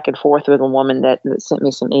went back and forth with a woman that sent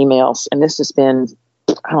me some emails, and this has been,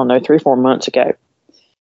 I don't know, 3-4 months ago.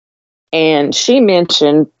 And she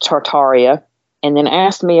mentioned Tartaria and then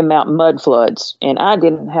asked me about mud floods, and I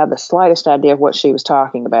didn't have the slightest idea of what she was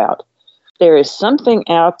talking about. There is something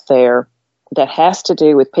out there that has to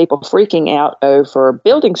do with people freaking out over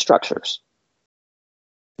building structures.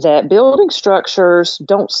 That building structures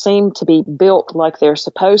don't seem to be built like they're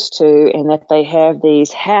supposed to, and that they have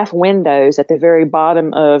these half windows at the very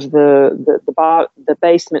bottom of the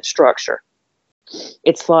basement structure.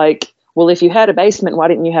 It's like, well, if you had a basement, why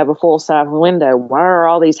didn't you have a full-size window? Why are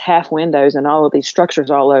all these half windows and all of these structures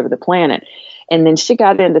all over the planet? And then she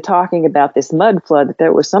got into talking about this mud flood, that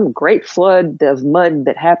there was some great flood of mud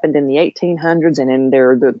that happened in the 1800s, and then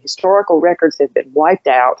the historical records have been wiped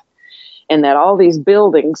out. And that all these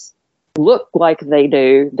buildings look like they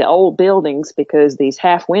do, the old buildings, because these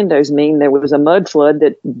half windows mean there was a mud flood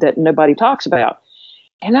that nobody talks about.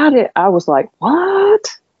 And I was like,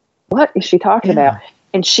 what? What is she talking about?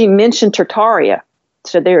 And she mentioned Tartaria.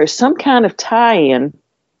 So there is some kind of tie-in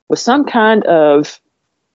with some kind of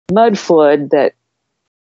mud flood that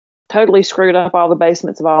totally screwed up all the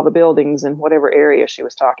basements of all the buildings in whatever area she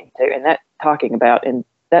was talking about. And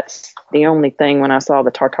that's the only thing. When I saw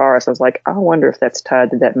the Tartarus, I was like, I wonder if that's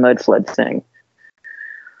tied to that mud flood thing.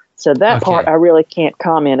 So that part I really can't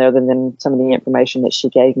comment other than some of the information that she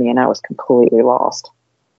gave me, and I was completely lost.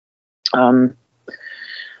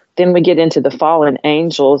 Then we get into the fallen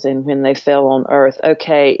angels and when they fell on earth.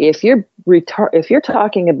 Okay, if you're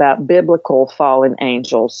talking about biblical fallen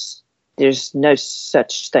angels, there's no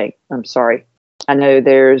such thing. I'm sorry. I know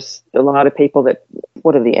there's a lot of people that,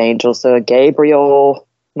 what are the angels? Gabriel,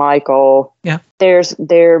 Michael. Yeah.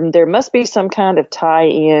 There must be some kind of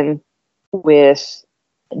tie-in with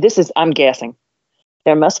this. I'm guessing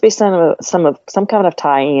there must be some kind of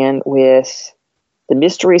tie-in with the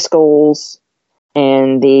mystery schools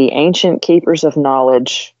and the ancient keepers of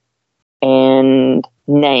knowledge and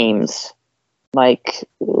names like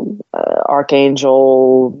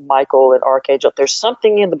Archangel Michael and Archangel. There's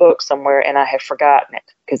something in the book somewhere, and I have forgotten it,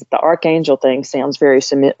 because the Archangel thing sounds very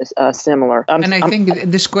similar. I think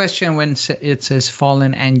this question, when it says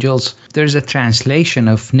fallen angels, there's a translation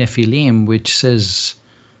of Nephilim which says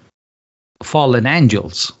fallen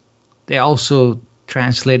angels. They also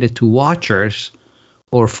translate it to watchers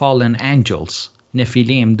or fallen angels.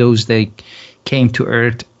 Nephilim, those that came to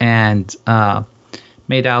earth and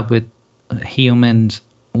made out with humans,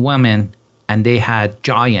 women, and they had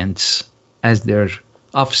giants as their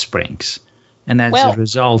offsprings. And as a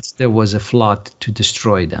result, there was a flood to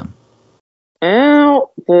destroy them.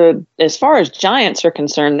 Well, as far as giants are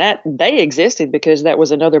concerned, that they existed because that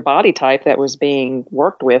was another body type that was being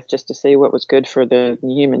worked with just to see what was good for the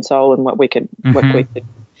human soul and what we could.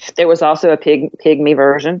 There was also a pygmy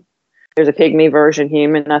version. There's a pygmy version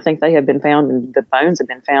human. I think they have been found, the bones have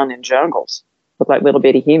been found in jungles, look like little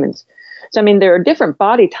bitty humans. So, I mean, there are different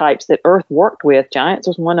body types that Earth worked with. Giants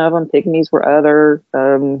was one of them. Pygmies were other.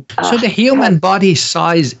 So the human body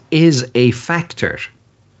size is a factor,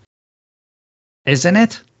 isn't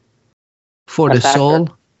it? For the factor. soul?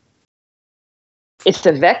 It's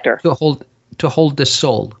a vector. To hold the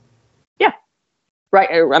soul. Yeah. Right.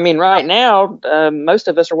 I mean, right now, most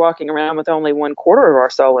of us are walking around with only 1/4 of our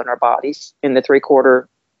soul in our bodies, and the 3/4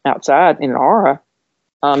 outside in an aura.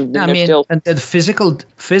 And the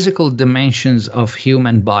physical dimensions of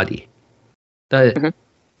human body.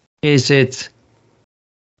 Is it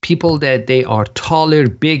people that they are taller,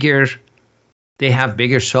 bigger, they have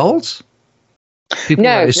bigger souls? People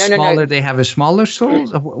that are smaller, they have a smaller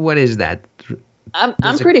souls? What is that? I'm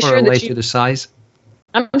pretty sure that to the size?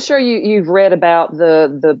 I'm sure you've read about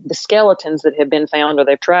the skeletons that have been found, or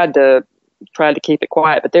they've tried to keep it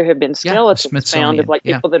quiet, but there have been skeletons found of like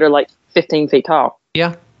people that are like 15 feet tall.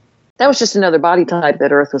 Yeah. That was just another body type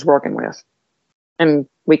that Earth was working with. And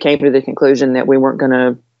we came to the conclusion that we weren't going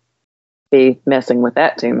to be messing with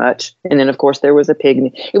that too much. And then, of course, there was a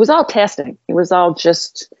pygmy. It was all testing. It was all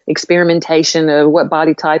just experimentation of what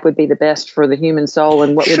body type would be the best for the human soul.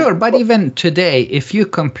 And but even today, if you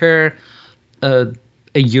compare a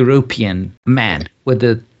European man with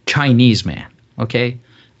a Chinese man, okay,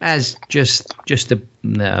 as just the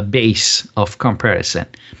base of comparison,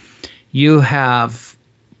 you have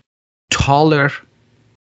taller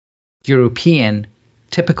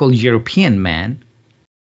typical European man,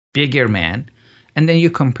 bigger man, and then you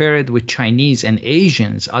compare it with Chinese and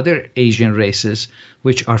Asians, other Asian races,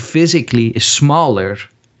 which are physically smaller.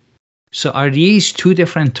 So are these two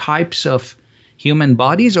different types of human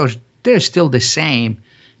bodies, or they're still the same,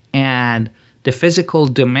 and the physical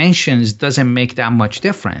dimensions doesn't make that much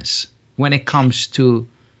difference when it comes to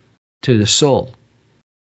the soul?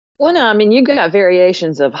 Well, no, I mean, you got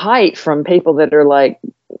variations of height from people that are like,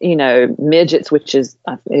 midgets, which is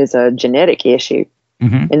a genetic issue.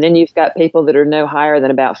 Mm-hmm. And then you've got people that are no higher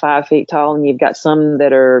than about 5 feet tall, and you've got some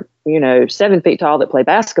that are, 7 feet tall that play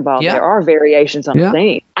basketball. Yeah. There are variations on the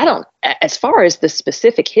theme. As far as the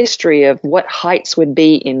specific history of what heights would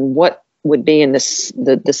be in what would be in the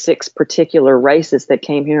 6 particular races that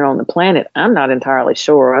came here on the planet, I'm not entirely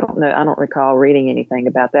sure. I don't know. I don't recall reading anything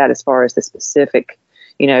about that as far as the specific.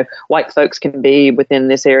 White folks can be within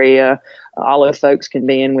this area, olive folks can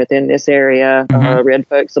be within this area, red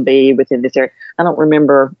folks will be within this area. I don't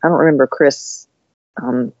remember Chris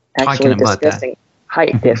actually discussing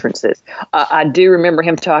height differences. I do remember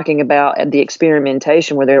him talking about the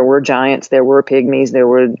experimentation where there were giants, there were pygmies, there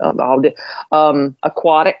were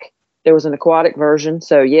aquatic. There was an aquatic version.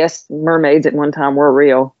 So yes, mermaids at one time were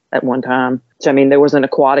real at one time. So, I mean, there was an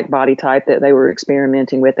aquatic body type that they were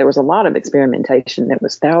experimenting with. There was a lot of experimentation that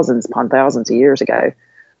was thousands upon thousands of years ago.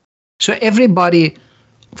 So every body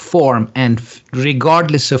form, and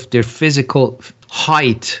regardless of their physical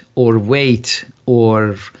height or weight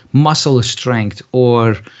or muscle strength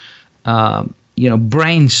or,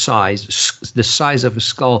 brain size, the size of a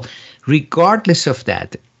skull, regardless of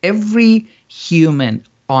that, every human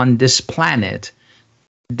on this planet,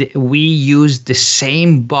 we use the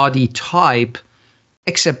same body type,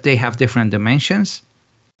 except they have different dimensions.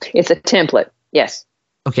 It's a template, yes.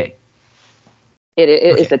 Okay.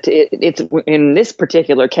 It's in this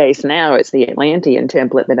particular case now. It's the Atlantean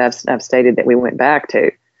template that I've stated that we went back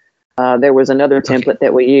to. There was another template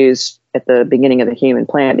that we used at the beginning of the human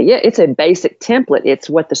planet. But yeah, it's a basic template. It's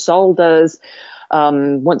what the soul does.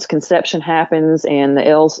 Once conception happens and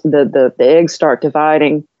the eggs start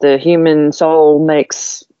dividing, the human soul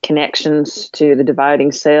makes connections to the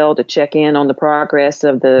dividing cell to check in on the progress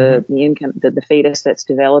of the fetus that's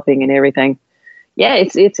developing and everything. Yeah,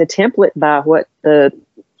 it's a template by what the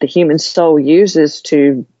human soul uses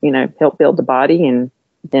to help build the body, and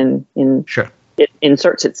then it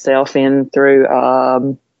inserts itself in through.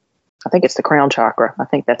 I think it's the crown chakra. I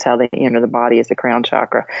think that's how they enter the body, is the crown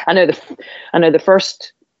chakra. I know the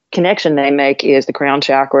first connection they make is the crown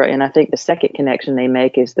chakra, and I think the second connection they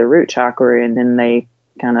make is the root chakra, and then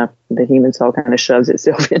the human soul kind of shoves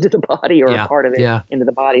itself into the body, or a part of it into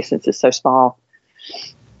the body, since it's so small.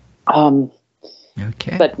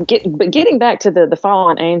 Okay. But getting back to the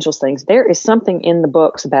fallen angels things, there is something in the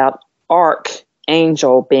books about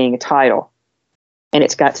archangel being a title. And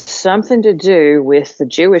it's got something to do with the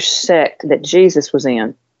Jewish sect that Jesus was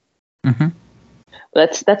in. Mm-hmm.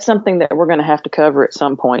 That's something that we're going to have to cover at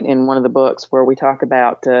some point in one of the books, where we talk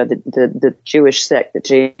about the Jewish sect that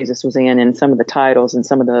Jesus was in, and some of the titles and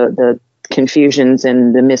some of the confusions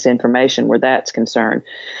and the misinformation where that's concerned.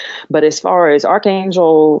 But as far as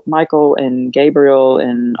Archangel Michael and Gabriel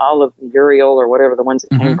and all of Uriel or whatever, the ones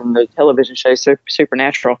that came from the television show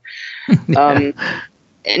Supernatural,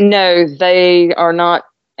 no, they are not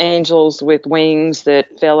angels with wings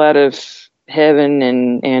that fell out of heaven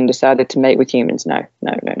and decided to mate with humans. No.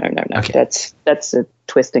 Okay. That's a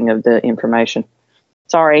twisting of the information.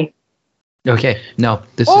 Sorry. Okay. No,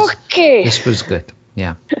 this was good.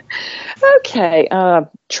 Yeah. Okay.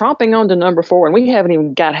 Tromping on to number 4, and we haven't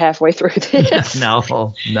even got halfway through this. No.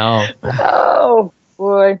 Oh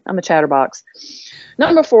boy, I'm a chatterbox.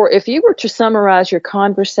 Number 4, if you were to summarize your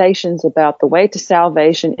conversations about the way to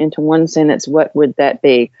salvation into one sentence, what would that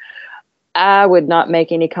be? I would not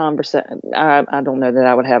make any conversation. I don't know that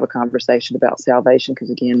I would have a conversation about salvation because,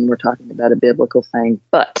 again, we're talking about a biblical thing.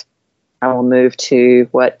 But I will move to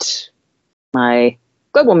what my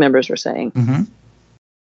global members were saying.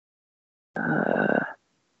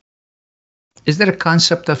 Is there a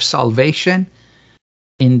concept of salvation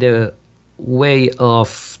in the way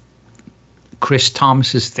of Chris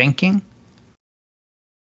Thomas's thinking?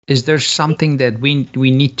 Is there something that we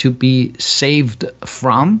need to be saved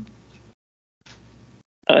from?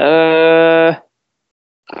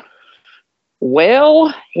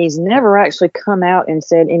 Well, he's never actually come out and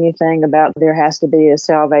said anything about there has to be a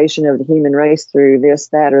salvation of the human race through this,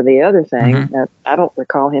 that, or the other thing. I don't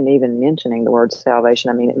recall him even mentioning the word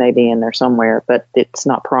salvation. I mean, it may be in there somewhere, but it's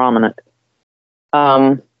not prominent.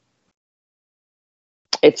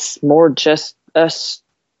 It's more just us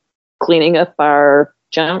cleaning up our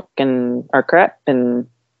junk and our crap and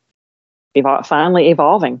finally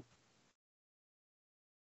evolving.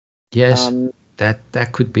 Yes,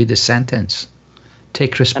 that could be the sentence.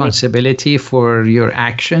 Take responsibility for your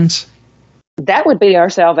actions. That would be our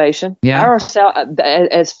salvation. Yeah.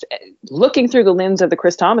 As looking through the lens of the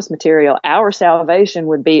Chris Thomas material, our salvation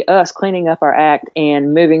would be us cleaning up our act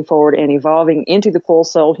and moving forward and evolving into the full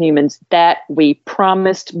soul humans that we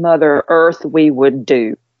promised Mother Earth we would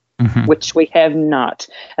do, which we have not.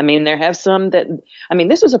 I mean, there have some that,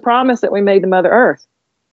 this was a promise that we made to Mother Earth.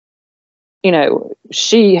 You know,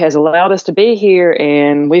 she has allowed us to be here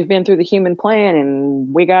and we've been through the human plan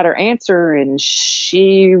and we got our answer and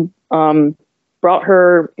she brought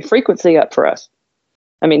her frequency up for us.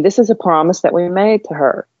 I mean, this is a promise that we made to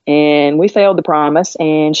her and we failed the promise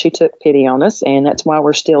and she took pity on us. And that's why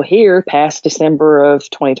we're still here past December of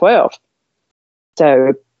 2012.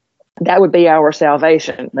 So that would be our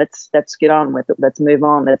salvation. Let's get on with it. Let's move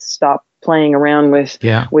on. Let's stop playing around with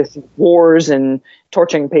wars and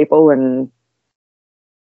torturing people and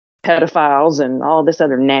pedophiles and all this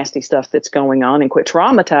other nasty stuff that's going on and quit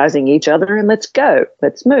traumatizing each other and let's go.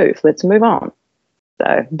 Let's move on.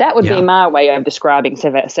 So that would be my way of describing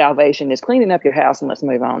salvation is cleaning up your house and let's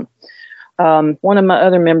move on. One of my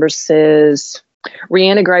other members says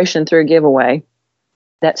reintegration through giveaway.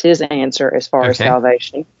 That's his answer as far as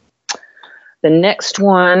salvation. The next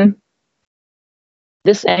one,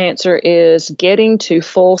 this answer is getting to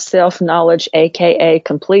full self-knowledge, aka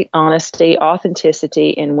complete honesty,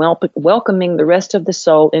 authenticity, and welcoming the rest of the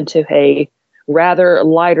soul into a rather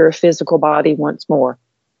lighter physical body once more.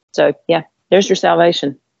 So, there's your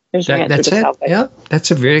salvation. There's your answer to salvation. Yeah, that's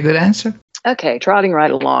a very good answer. Okay, trotting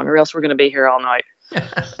right along, or else we're going to be here all night.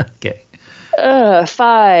 Okay.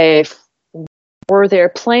 5. Were there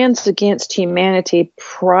plans against humanity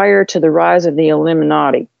prior to the rise of the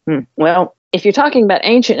Illuminati? Well, if you're talking about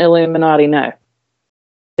ancient Illuminati, no,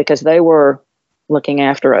 because they were looking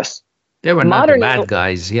after us. They were not the bad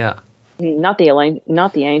guys, Not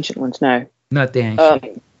the ancient ones, no. Not the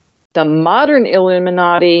ancient. The modern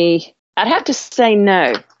Illuminati, I'd have to say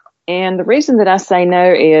no. And the reason that I say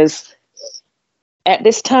no is at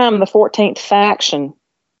this time, the 14th faction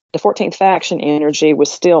energy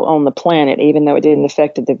was still on the planet, even though it didn't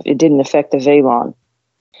affect the Velon.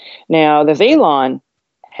 Now, the Velon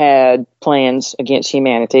had plans against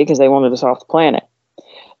humanity because they wanted us off the planet.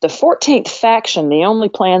 The 14th faction, the only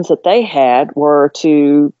plans that they had were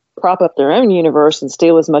to prop up their own universe and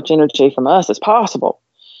steal as much energy from us as possible.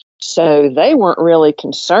 So they weren't really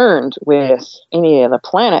concerned with any of the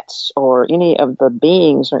planets or any of the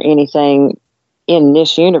beings or anything in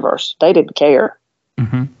this universe. They didn't care.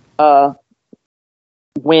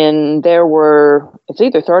 When there were, it's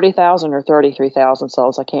either 30,000 or 33,000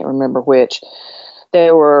 souls, I can't remember which,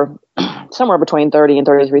 there were somewhere between 30 and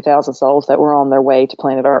 33,000 souls that were on their way to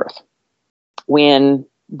planet Earth when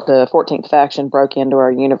the 14th faction broke into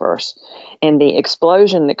our universe. And the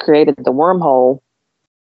explosion that created the wormhole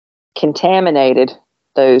contaminated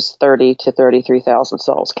those 30 to 33,000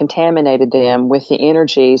 souls, contaminated them with the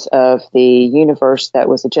energies of the universe that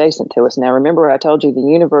was adjacent to us. Now, remember, I told you the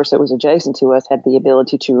universe that was adjacent to us had the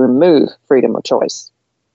ability to remove freedom of choice.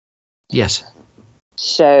 Yes.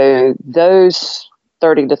 So those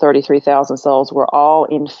 30 to 33,000 souls were all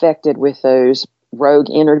infected with those rogue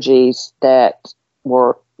energies that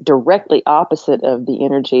were directly opposite of the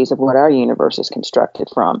energies of what our universe is constructed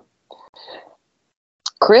from.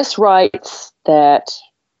 Chris writes that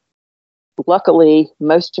luckily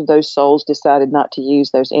most of those souls decided not to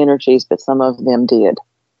use those energies, but some of them did.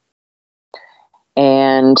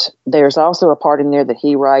 And there's also a part in there that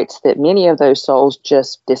he writes that many of those souls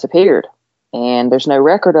just disappeared. And there's no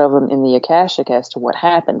record of them in the Akashic as to what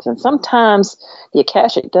happens. And sometimes the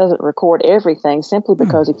Akashic doesn't record everything simply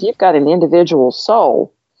because if you've got an individual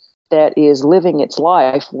soul that is living its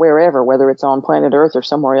life wherever, whether it's on planet Earth or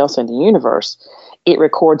somewhere else in the universe, it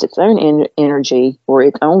records its own energy or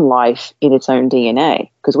its own life in its own DNA,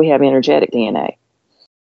 because we have energetic DNA.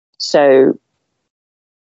 So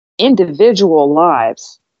individual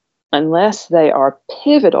lives, unless they are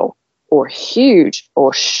pivotal or huge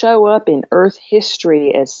or show up in Earth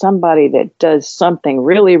history as somebody that does something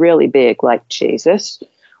really, really big, like Jesus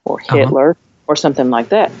or Hitler or something like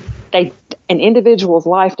that, an individual's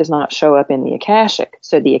life does not show up in the Akashic.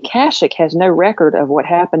 So the Akashic has no record of what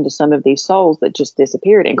happened to some of these souls that just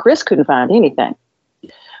disappeared. And Chris couldn't find anything.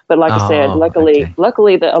 But like I said, luckily,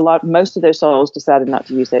 most of those souls decided not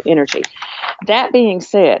to use that energy. That being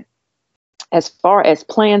said, as far as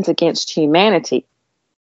plans against humanity,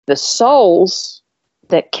 the souls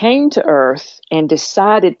that came to Earth and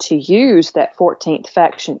decided to use that 14th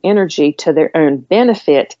faction energy to their own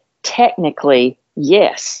benefit, technically,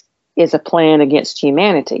 yes, is a plan against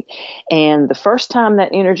humanity. And the first time that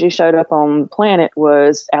energy showed up on the planet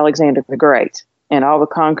was Alexander the Great and all the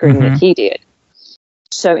conquering that he did.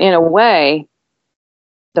 So in a way,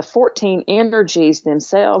 the 14 energies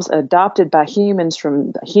themselves adopted by human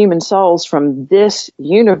souls from this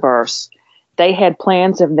universe, they had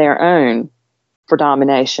plans of their own for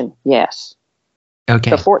domination. Yes.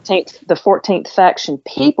 Okay. The 14th faction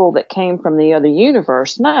people that came from the other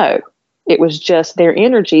universe, no. It was just their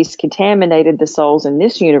energies contaminated the souls in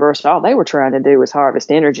this universe. All they were trying to do was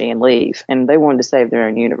harvest energy and leave, and they wanted to save their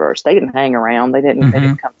own universe. They didn't hang around. They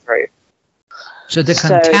didn't come through. So the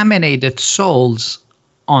contaminated souls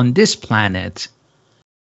on this planet,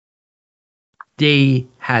 they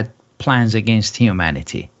had plans against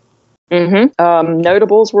humanity.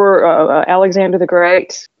 Notables were Alexander the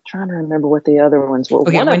Great. I'm trying to remember what the other ones were.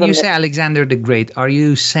 Okay, when you say Alexander the Great, what are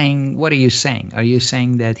you saying? Are you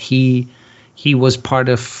saying that he was part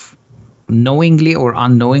of, knowingly or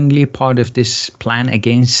unknowingly, part of this plan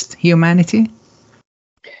against humanity?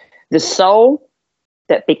 The soul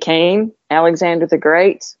that became Alexander the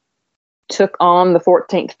Great took on the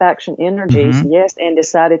 14th faction energies, yes, and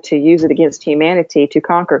decided to use it against humanity to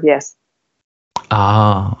conquer, yes.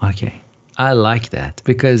 Oh, okay. I like that,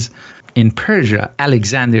 because in Persia,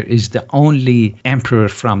 Alexander is the only emperor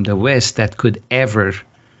from the West that could ever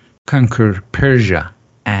conquer Persia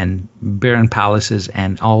and burn palaces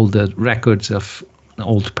and all the records of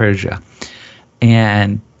old Persia.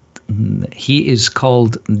 And he is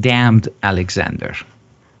called Damned Alexander.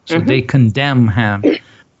 So they condemn him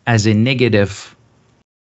as a negative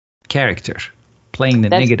character, playing the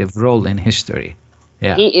negative role in history.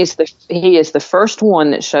 Yeah. He is the first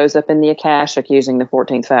one that shows up in the Akashic using the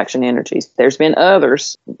 14th faction energies. There's been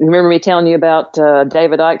others. Remember me telling you about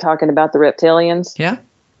David Icke talking about the reptilians? Yeah.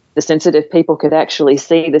 The sensitive people could actually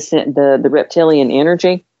see the reptilian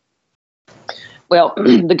energy. Well,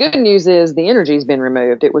 the good news is the energy's been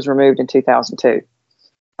removed. It was removed in 2002.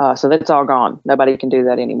 So that's all gone. Nobody can do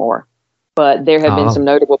that anymore. But there have been some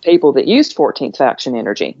notable people that used 14th faction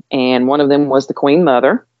energy. And one of them was the Queen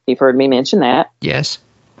Mother. You've heard me mention that. Yes.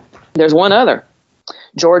 There's one other,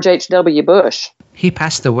 George H.W. Bush. He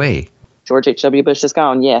passed away. George H.W. Bush is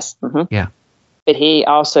gone, yes. Yeah. But he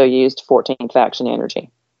also used 14th faction energy.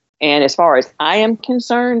 And as far as I am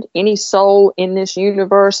concerned, any soul in this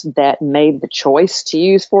universe that made the choice to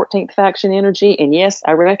use 14th faction energy, and yes,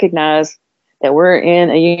 I recognize that we're in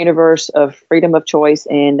a universe of freedom of choice,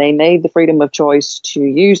 and they made the freedom of choice to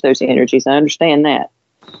use those energies. I understand that.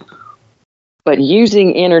 But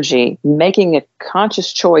using energy, making a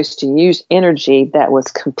conscious choice to use energy that was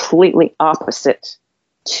completely opposite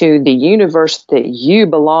to the universe that you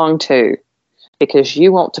belong to because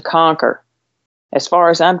you want to conquer. As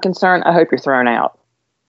far as I'm concerned, I hope you're thrown out.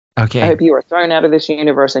 Okay. I hope you are thrown out of this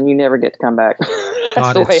universe and you never get to come back.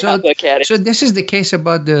 That's the way I look at it. So this is the case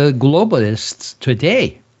about the globalists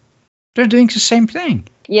today. They're doing the same thing.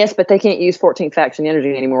 Yes, but they can't use 14th faction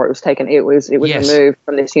energy anymore. It was Yes. removed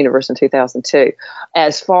from this universe in 2002.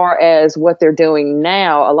 As far as what they're doing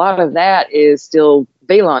now, a lot of that is still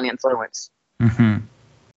Velon influence. Mm-hmm.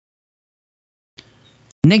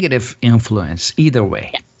 Negative influence, either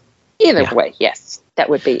way. Yeah. Either way, yes, that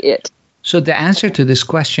would be it. So the answer to this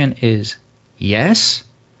question is yes.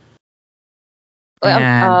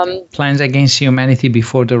 And plans against humanity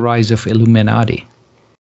before the rise of Illuminati.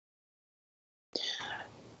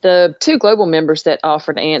 The two global members that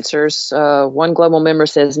offered answers, one global member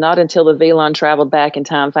says not until the Velon traveled back in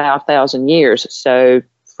time 5,000 years. So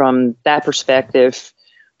from that perspective,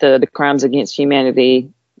 the crimes against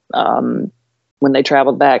humanity, when they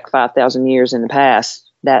traveled back 5,000 years in the past,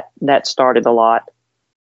 that started a lot.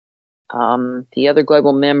 The other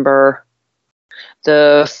global member,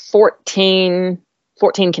 the 14,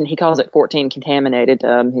 he calls it 14 contaminated.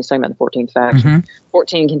 He's talking about the 14th faction. Mm-hmm.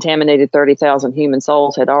 14 contaminated 30,000 human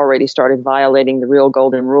souls had already started violating the real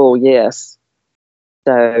golden rule. Yes.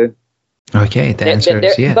 So. Okay, the answer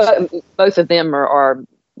is yes. Both of them are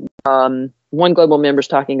one global member's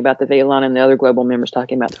talking about the Velon and the other global member's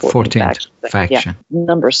talking about the 14th faction. Yeah.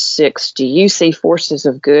 Number 6, do you see forces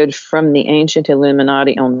of good from the ancient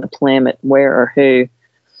Illuminati on the planet? Where or who?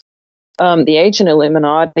 The ancient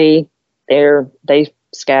Illuminati, they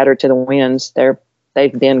scattered to the winds.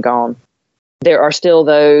 They've been gone. There are still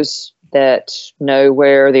those that know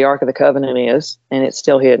where the Ark of the Covenant is, and it's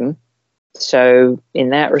still hidden. So in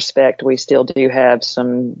that respect, we still do have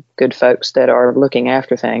some good folks that are looking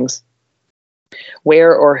after things.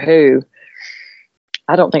 Where or who?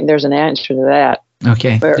 I don't think there's an answer to that.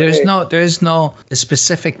 Okay. There's no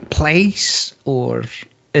specific place or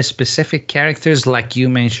a specific characters like you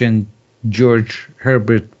mentioned George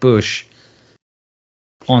Herbert Bush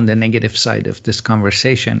on the negative side of this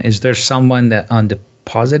conversation. Is there someone that on the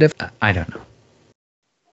positive? I don't know.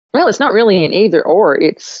 Well, it's not really an either or.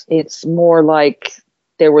 It's more like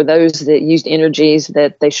there were those that used energies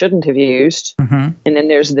that they shouldn't have used. Mm-hmm. And then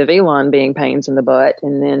there's the Velon being pains in the butt.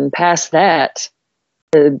 And then past that,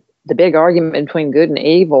 the big argument between good and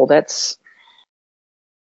evil, that's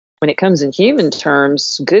when it comes in human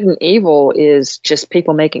terms, good and evil is just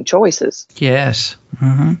people making choices. Yes.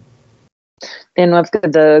 Mm-hmm. And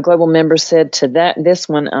the global member said to this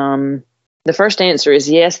one, the first answer is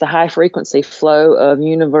yes, the high frequency flow of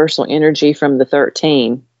universal energy from the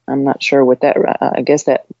 13. I'm not sure what that, I guess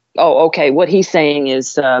that, okay. What he's saying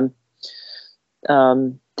is the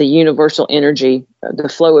universal energy, the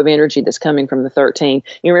flow of energy that's coming from the 13.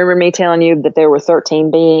 You remember me telling you that there were 13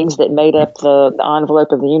 beings that made up the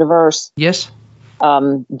envelope of the universe? Yes.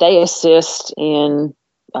 They assist in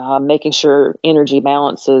making sure energy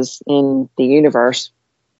balances in the universe.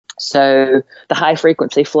 So the high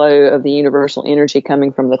frequency flow of the universal energy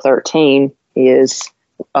coming from the 13 is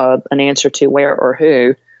an answer to where or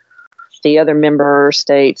who. The other member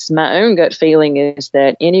states, my own gut feeling is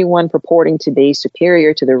that anyone purporting to be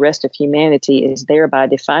superior to the rest of humanity is thereby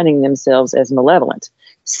defining themselves as malevolent.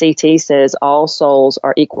 CT says all souls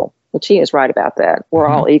are equal, which he is right about that. We're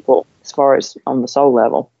all equal as far as on the soul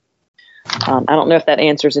level. I don't know if that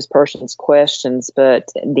answers this person's questions,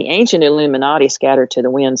 but the ancient Illuminati scattered to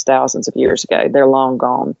the winds thousands of years ago. They're long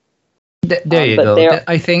gone. There you go.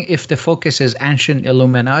 I think if the focus is ancient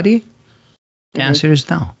Illuminati, the answer is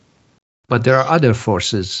no. But there are other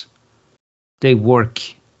forces. They work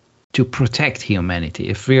to protect humanity.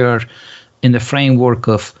 If we are in the framework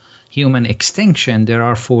of human extinction, there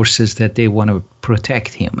are forces that they want to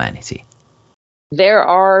protect humanity. There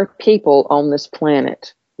are people on this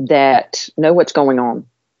planet that know what's going on.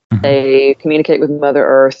 Mm-hmm. They communicate with Mother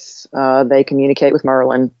Earth. They communicate with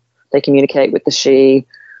Merlin. They communicate with the She.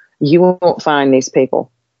 You won't find these people.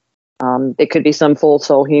 It could be some full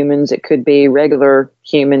soul humans. It could be regular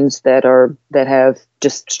humans that have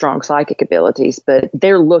just strong psychic abilities, but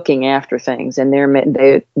they're looking after things. And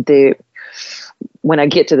they when I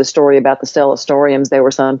get to the story about the Celestoriums, there were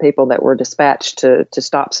some people that were dispatched to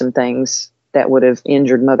stop some things that would have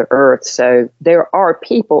injured Mother Earth. So there are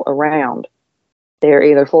people around. They're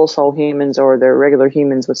either full soul humans or they're regular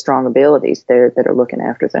humans with strong abilities that are looking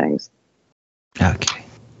after things. Okay.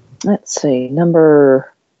 Let's see.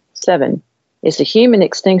 Number 7. Is the human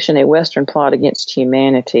extinction a Western plot against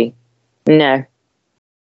humanity? No.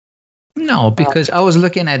 No, because I was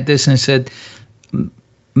looking at this and said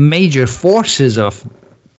major forces of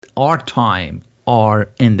our time are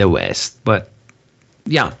in the West. But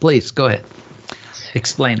yeah, please go ahead.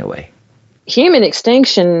 Explain away. Human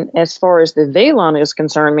extinction, as far as the Velon is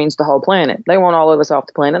concerned, means the whole planet. They want all of us off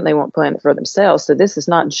the planet. They want the planet for themselves. So this is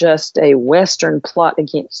not just a Western plot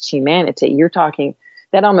against humanity. You're talking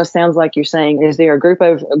That almost sounds like you're saying, is there a group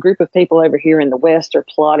of people over here in the West are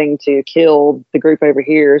plotting to kill the group over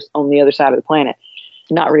here on the other side of the planet?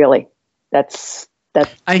 Not really. That's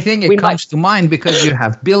I think it comes to mind because you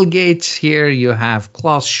have Bill Gates here, you have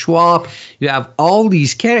Klaus Schwab, you have all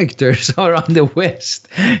these characters around the West.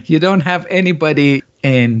 You don't have anybody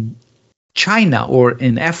in China or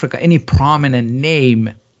in Africa, any prominent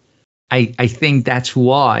name. I think that's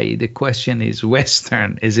why the question is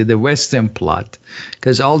Western. Is it a Western plot?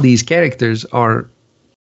 Because all these characters are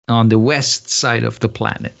on the west side of the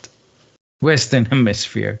planet, Western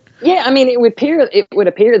Hemisphere. Yeah, I mean, it would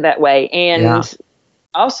appear that way, and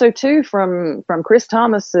also too from Chris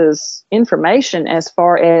Thomas's information, as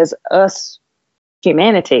far as us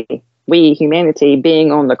humanity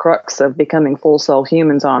being on the crux of becoming full soul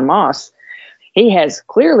humans en masse. He has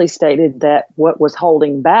clearly stated that what was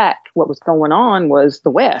holding back what was going on was the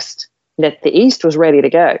West, that the East was ready to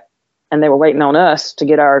go, and they were waiting on us to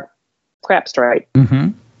get our crap straight.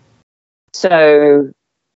 Mm-hmm. So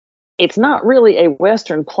it's not really a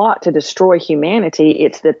Western plot to destroy humanity.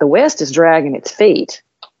 It's that the West is dragging its feet.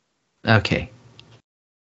 Okay.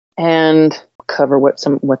 And cover what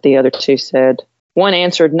the other two said. One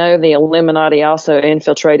answered, no, the Illuminati also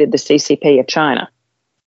infiltrated the CCP of China.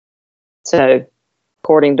 So,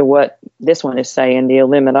 according to what this one is saying, the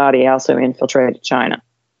Illuminati also infiltrated China.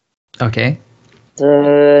 Okay.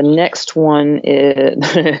 The next one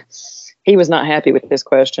is, he was not happy with this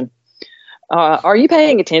question. Are you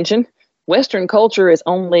paying attention? Western culture is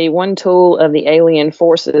only one tool of the alien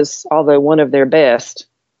forces, although one of their best.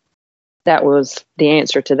 That was the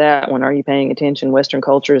answer to that one. Are you paying attention? Western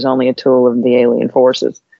culture is only a tool of the alien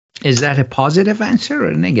forces. Is that a positive answer or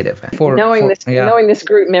a negative answer? Knowing this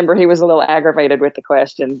group member, he was a little aggravated with the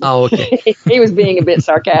question. Oh, okay. He was being a bit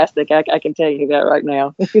sarcastic. I can tell you that right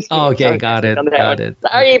now. Oh, okay, got it.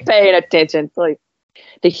 Are you paying attention, please?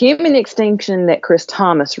 The human extinction that Chris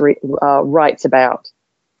Thomas writes about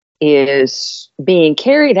is being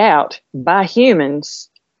carried out by humans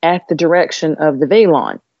at the direction of the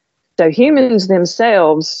Velon. So humans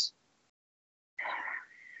themselves,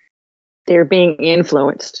 they're being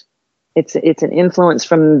influenced. It's an influence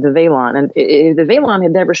from the Velon. And if the Velon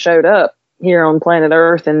had never showed up here on planet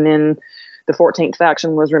Earth, and then the 14th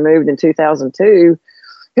faction was removed in 2002,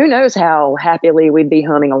 who knows how happily we'd be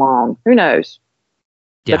humming along. Who knows?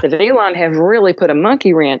 Yeah. But the Velon have really put a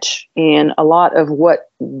monkey wrench in a lot of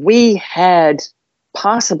what we had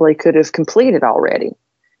possibly could have completed already.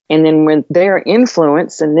 And then when their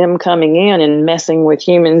influence and them coming in and messing with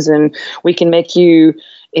humans, and we can make you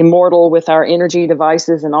immortal with our energy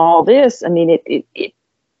devices and all this, I mean,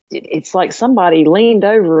 it's like somebody leaned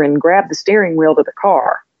over and grabbed the steering wheel to the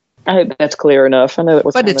car. I hope that's clear enough. I know it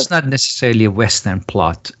was, but it's not necessarily a Western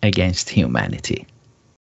plot against humanity.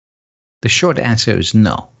 The short answer is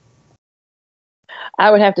no.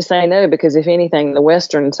 I would have to say no, because if anything, the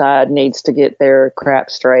Western side needs to get their crap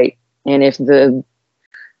straight. And if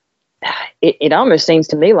it almost seems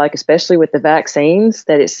to me like, especially with the vaccines,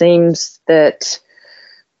 that it seems that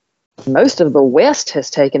most of the West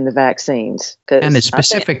has taken the vaccines. And a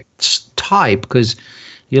specific type, because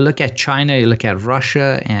you look at China, you look at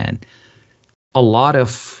Russia, and a lot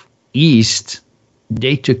of East,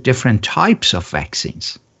 they took different types of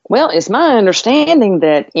vaccines. Well, it's my understanding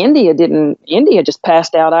that India just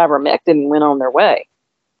passed out ivermectin and went on their way.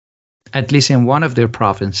 At least in one of their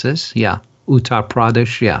provinces, yeah. Uttar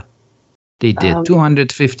Pradesh, yeah. They did.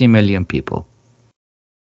 250 million people.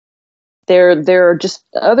 There are just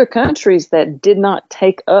other countries that did not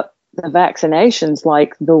take up the vaccinations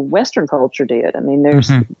like the Western culture did. I mean,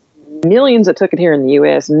 there's millions that took it here in the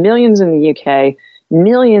U.S., millions in the UK,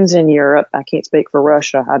 millions in Europe. I can't speak for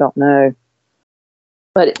Russia. I don't know.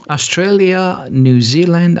 But Australia, New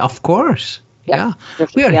Zealand, of course. Yeah.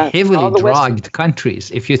 We are heavily drugged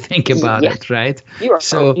countries, if you think about it, right? You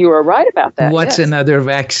are right about that. What's another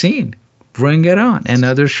vaccine? Bring it on.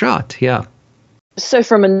 Another shot. Yeah. So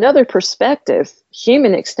from another perspective,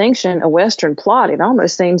 human extinction, a Western plot, it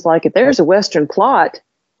almost seems like if there's a Western plot,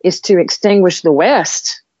 is to extinguish the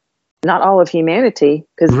West, not all of humanity.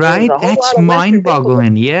 Right, that's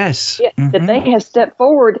mind-boggling, yes. Yeah, that they have stepped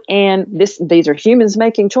forward, and these are humans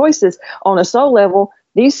making choices on a soul level.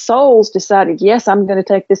 These souls decided, yes, I'm going to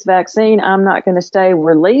take this vaccine. I'm not going to stay.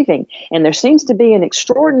 We're leaving. And there seems to be an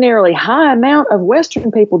extraordinarily high amount of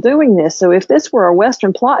Western people doing this. So if this were a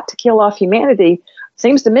Western plot to kill off humanity, it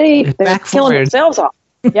seems to me they're killing themselves off.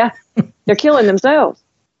 Yeah, they're killing themselves.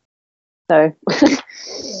 So,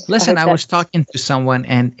 listen, I was talking to someone,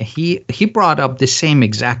 and he brought up the same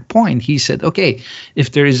exact point. He said, okay,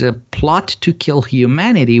 if there is a plot to kill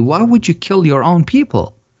humanity, why would you kill your own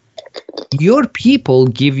people? Your people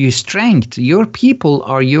give you strength. Your people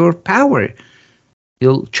are your power.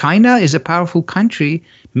 China is a powerful country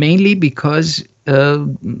mainly because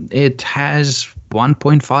it has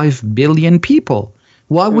 1.5 billion people.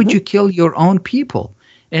 Why would you kill your own people?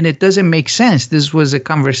 And it doesn't make sense. This was a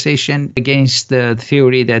conversation against the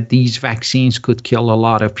theory that these vaccines could kill a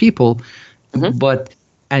lot of people. But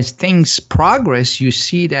as things progress, you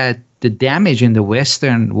see that the damage in the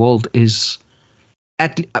Western world is I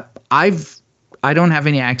don't have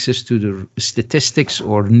any access to the statistics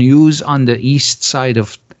or news on the east side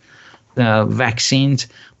of vaccines,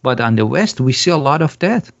 but on the west, we see a lot of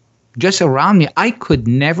death. Just around me, I could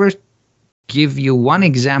never give you one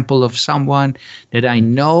example of someone that I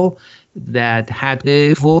know that had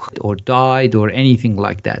lived or died or anything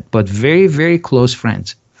like that, but very, very close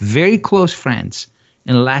friends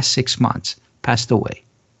in the last 6 months passed away.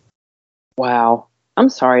 Wow. I'm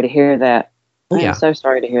sorry to hear that. I'm so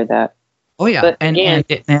sorry to hear that. Oh, yeah. But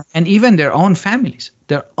and even their own families.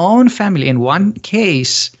 In one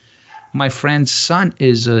case, my friend's son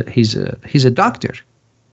he's a doctor.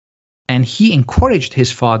 And he encouraged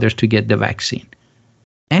his father to get the vaccine.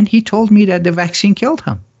 And he told me that the vaccine killed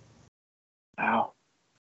him. Wow.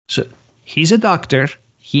 So he's a doctor.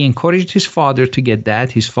 He encouraged his father to get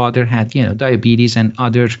that. His father had, diabetes and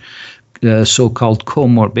other so-called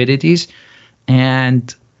comorbidities.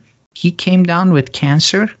 And he came down with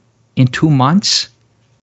cancer in 2 months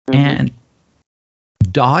and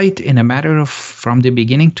died in a matter of, from the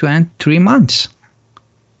beginning to end, 3 months.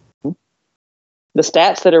 The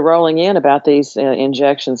stats that are rolling in about these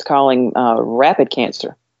injections calling rapid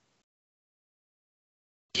cancer.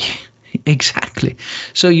 Exactly.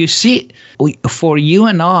 So you see, for you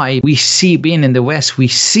and I, we see, being in the West, we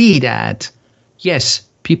see that, yes,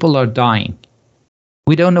 people are dying.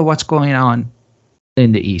 We don't know what's going on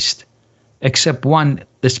in the East, except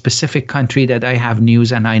the specific country that I have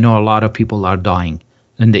news, and I know a lot of people are dying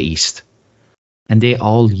in the East. And they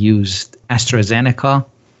all used AstraZeneca.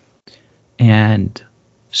 And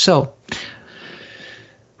so,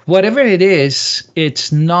 whatever it is,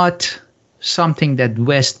 it's not something that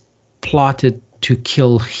West plotted to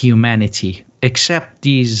kill humanity, except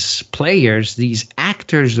these players, these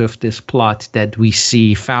actors of this plot that we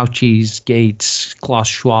see, Fauci's, Gates, Klaus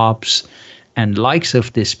Schwab's, and likes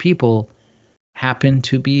of these people, happen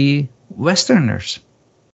to be Westerners.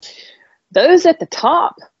 Those at the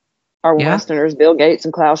top are Westerners, Bill Gates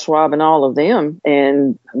and Klaus Schwab and all of them,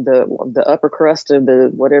 and the upper crust of the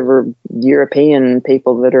whatever European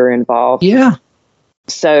people that are involved. Yeah.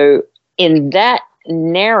 So in that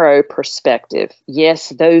narrow perspective, yes,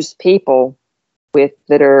 those people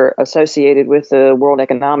that are associated with the World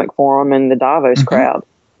Economic Forum and the Davos crowd,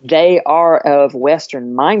 they are of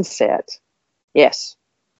Western mindset. Yes.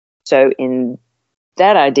 So in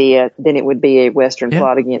that idea, then it would be a Western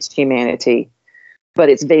plot against humanity, but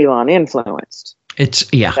it's Velon influenced. It's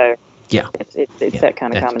that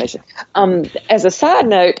kind of combination. As a side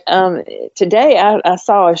note, today I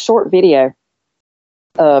saw a short video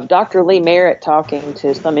of Dr. Lee Merritt talking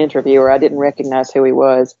to some interviewer. I didn't recognize who he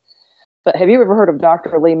was, but have you ever heard of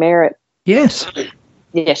Dr. Lee Merritt? Yes.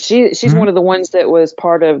 Yeah, she's one of the ones that was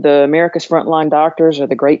part of the America's Frontline Doctors or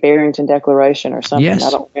the Great Barrington Declaration or something. Yes. I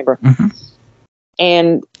don't remember.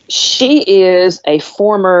 And she is a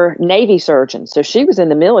former Navy surgeon. So she was in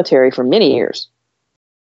the military for many years.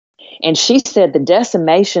 And she said the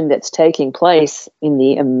decimation that's taking place in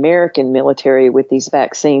the American military with these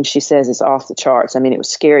vaccines, she says, is off the charts. I mean, it was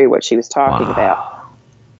scary what she was talking about.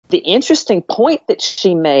 The interesting point that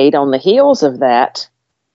she made on the heels of that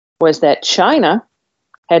was that China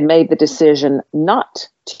had made the decision not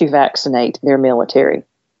to vaccinate their military,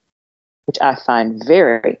 which I find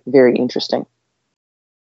very, very interesting.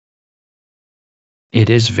 It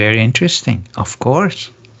is very interesting, of course.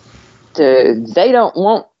 They don't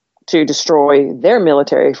want to destroy their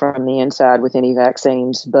military from the inside with any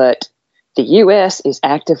vaccines, but the U.S. is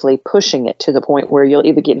actively pushing it to the point where you'll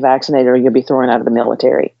either get vaccinated or you'll be thrown out of the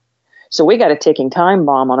military. So we got a ticking time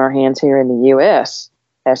bomb on our hands here in the U.S.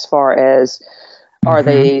 as far as are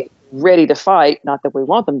they ready to fight? Not that we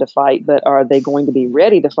want them to fight, but are they going to be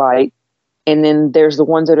ready to fight? And then there's the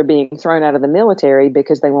ones that are being thrown out of the military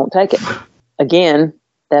because they won't take it. Again,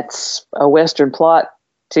 that's a Western plot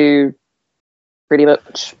to pretty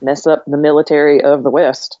much mess up the military of the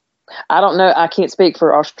West. I don't know. I can't speak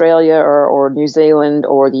for Australia or New Zealand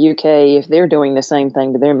or the UK if they're doing the same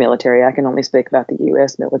thing to their military. I can only speak about the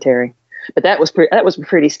U.S. military. But that was a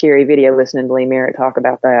pretty scary video listening to Lee Merritt talk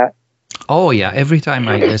about that. Oh, yeah. Every time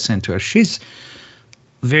I listen to her, she's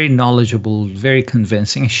very knowledgeable, very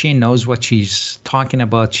convincing. She knows what she's talking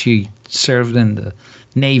about. She served in the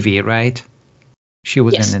Navy, right? She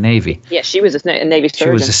was in the Navy. Yeah, she was a Navy surgeon.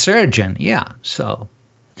 She was a surgeon, yeah. So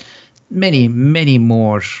many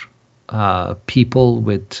more people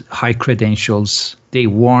with high credentials. They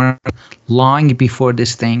warned long before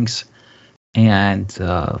these things, and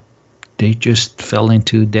they just fell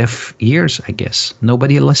into deaf ears, I guess.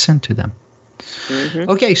 Nobody listened to them.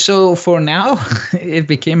 Mm-hmm. Okay, so for now, it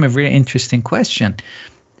became a very interesting question.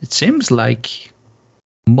 It seems like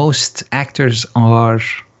most actors are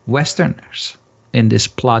Westerners in this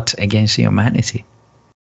plot against humanity,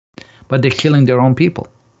 but they're killing their own people.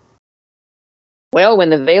 Well,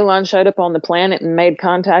 when the Veylan showed up on the planet and made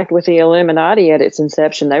contact with the Illuminati at its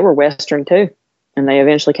inception, they were Western too. And they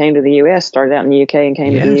eventually came to the U.S., started out in the UK and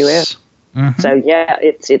came to the U.S. Mm-hmm. So, yeah,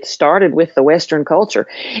 it started with the Western culture.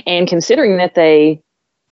 And considering that they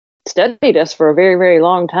studied us for a very, very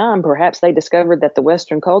long time, perhaps they discovered that the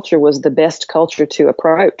Western culture was the best culture to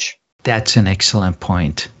approach. That's an excellent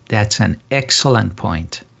point.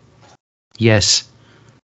 Yes.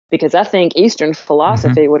 Because I think Eastern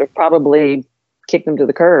philosophy would have probably kicked them to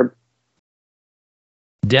the curb.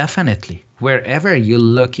 Definitely. Wherever you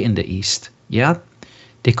look in the East, yeah,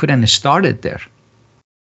 they couldn't have started there.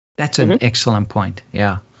 That's an excellent point.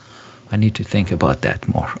 Yeah. I need to think about that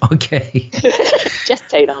more. Okay.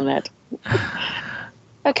 Gestate on that.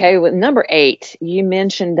 Okay, with number 8, you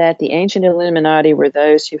mentioned that the ancient Illuminati were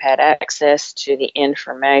those who had access to the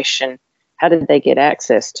information. How did they get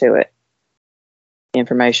access to it?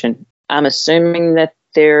 Information. I'm assuming that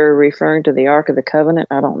they're referring to the Ark of the Covenant.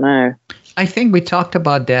 I don't know. I think we talked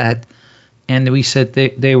about that, and we said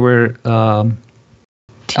they were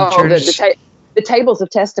teachers. The tables of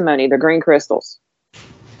testimony, the green crystals.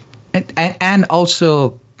 And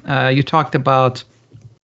also, you talked about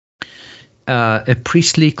a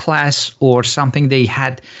priestly class or something. They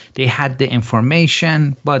had the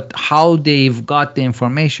information, but how they've got the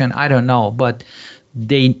information, I don't know. But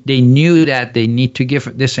they knew that they need to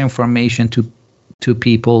give this information to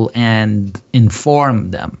people and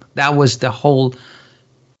inform them. That was the whole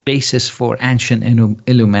basis for ancient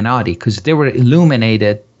Illuminati, because they were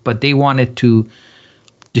illuminated, but they wanted to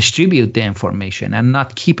distribute the information and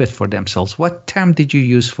not keep it for themselves. What term did you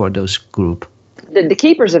use for those group? The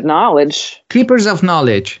keepers of knowledge. Keepers of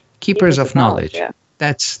knowledge. Keepers of knowledge. Yeah.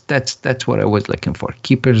 That's what I was looking for.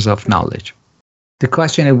 Keepers of knowledge. The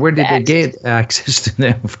question is, where did they get access to the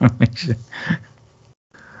information?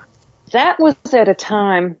 That was at a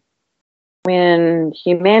time when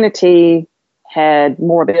humanity had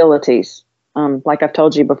more abilities. Like I've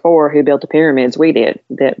told you before, who built the pyramids? We did.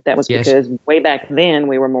 That was because way back then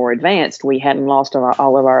we were more advanced. We hadn't lost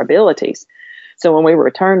all of our abilities. So when we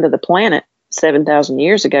returned to the planet 7,000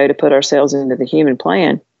 years ago to put ourselves into the human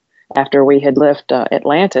plan, after we had left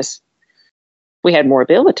Atlantis, we had more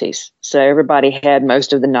abilities. So everybody had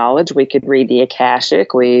most of the knowledge. We could read the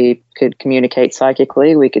Akashic. We could communicate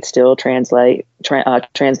psychically. We could still translocate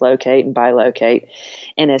and bilocate.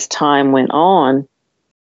 And as time went on,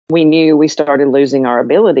 we knew we started losing our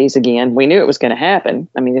abilities again. We knew it was going to happen.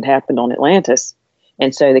 I mean, it happened on Atlantis.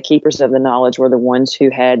 And so the keepers of the knowledge were the ones who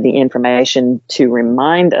had the information to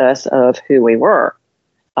remind us of who we were.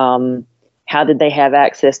 How did they have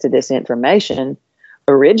access to this information?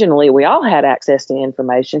 Originally, we all had access to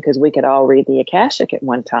information because we could all read the Akashic at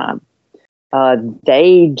one time.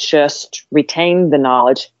 They just retained the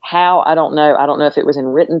knowledge. How? I don't know. I don't know if it was in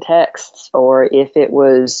written texts or if it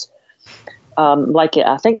was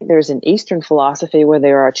I think there's an Eastern philosophy where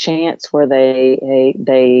there are chants where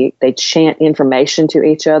they chant information to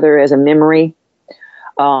each other as a memory.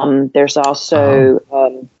 There's also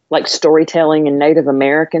like storytelling in Native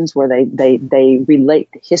Americans where they relate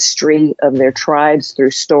the history of their tribes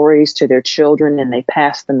through stories to their children and they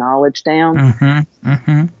pass the knowledge down.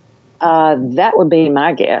 That would be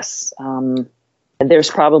my guess.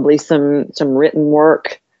 There's probably some written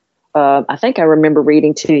work. I think I remember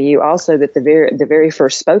reading to you also that the very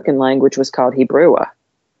first spoken language was called Hebrewa.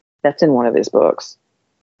 That's in one of his books.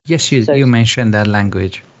 Yes, you mentioned that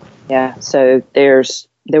language. Yeah, so there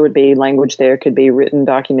would be language there, could be written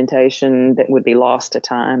documentation that would be lost to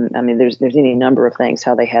time. I mean, there's any number of things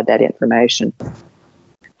how they had that information.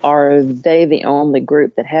 Are they the only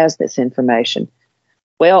group that has this information?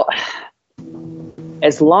 Well,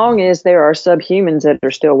 as long as there are subhumans that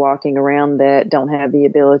are still walking around that don't have the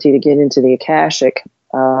ability to get into the Akashic,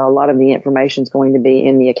 a lot of the information is going to be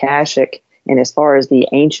in the Akashic. And as far as the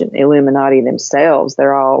ancient Illuminati themselves,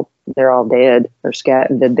 they're all dead or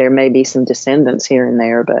scattered. There may be some descendants here and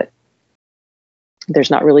there, but there's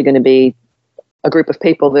not really going to be a group of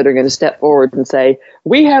people that are going to step forward and say,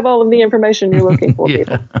 we have all of the information you're looking for,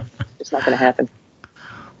 people. It's not going to happen.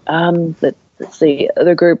 Let's see.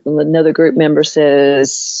 Another group member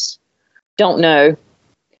says, don't know.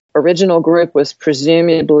 Original group was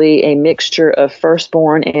presumably a mixture of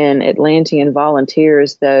firstborn and Atlantean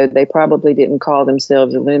volunteers, though they probably didn't call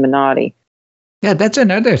themselves Illuminati. Yeah, that's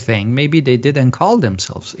another thing. Maybe they didn't call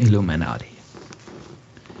themselves Illuminati.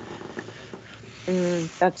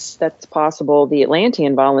 That's possible. The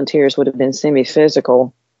Atlantean volunteers would have been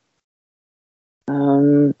semi-physical.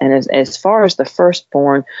 And as far as the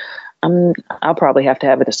firstborn, I'll probably have to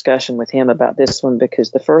have a discussion with him about this one,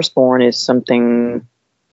 because the firstborn is something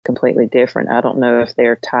completely different. I don't know if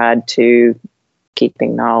they're tied to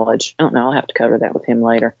keeping knowledge. I don't know. I'll have to cover that with him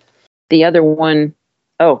later. The other one,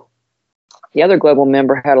 the other global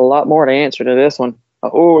member had a lot more to answer to this one. A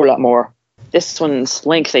whole lot more. This one's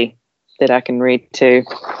lengthy that I can read too.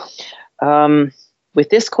 With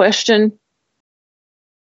this question,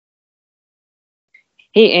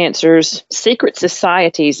 he answers, secret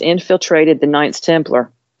societies infiltrated the Knights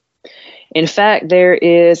Templar. In fact, there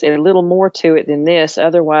is a little more to it than this.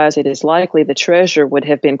 Otherwise, it is likely the treasure would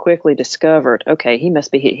have been quickly discovered. Okay,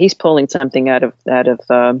 he's pulling something out of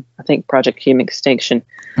I think Project Human Extinction.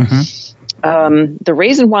 Mm-hmm. The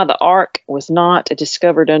reason why the Ark was not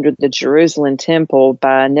discovered under the Jerusalem Temple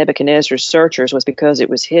by Nebuchadnezzar's searchers was because it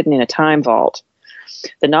was hidden in a time vault.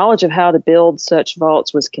 The knowledge of how to build such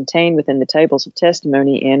vaults was contained within the Tables of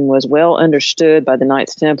Testimony and was well understood by the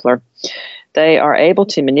Knights Templar. They are able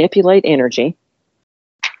to manipulate energy,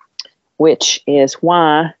 which is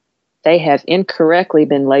why they have incorrectly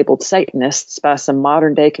been labeled Satanists by some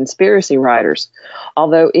modern-day conspiracy writers,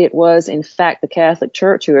 although it was, in fact, the Catholic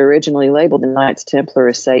Church who originally labeled the Knights Templar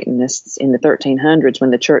as Satanists in the 1300s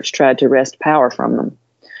when the Church tried to wrest power from them.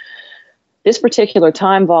 This particular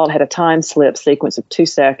time vault had a time slip sequence of 2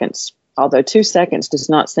 seconds. Although 2 seconds does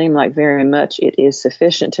not seem like very much, it is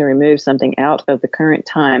sufficient to remove something out of the current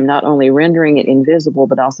time, not only rendering it invisible,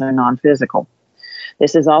 but also non-physical.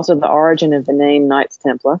 This is also the origin of the name Knights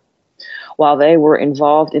Templar. While they were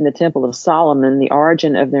involved in the Temple of Solomon, the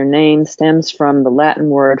origin of their name stems from the Latin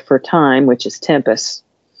word for time, which is tempus,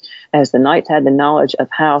 as the Knights had the knowledge of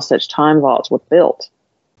how such time vaults were built.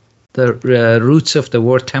 The roots of the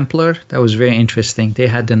word Templar, that was very interesting. They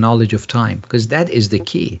had the knowledge of time, because that is the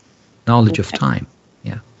key. Knowledge of time.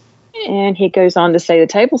 Yeah. And he goes on to say the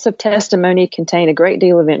Tables of Testimony contain a great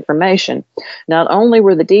deal of information. Not only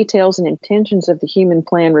were the details and intentions of the human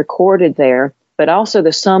plan recorded there, but also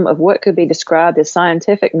the sum of what could be described as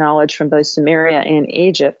scientific knowledge from both Samaria and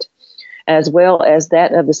Egypt, as well as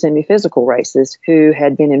that of the semi-physical races who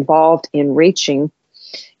had been involved in reaching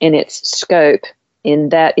in its scope, in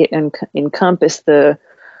that it encompassed the,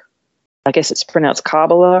 I guess it's pronounced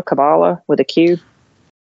Kabbalah with a Q,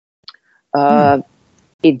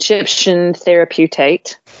 Egyptian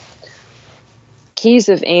therapeutate, keys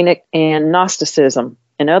of Enoch, and Gnosticism.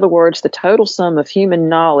 In other words, the total sum of human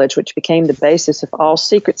knowledge which became the basis of all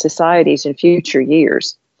secret societies in future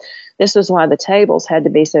years. This was why the tables had to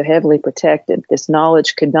be so heavily protected. This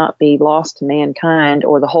knowledge could not be lost to mankind,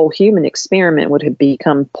 or the whole human experiment would have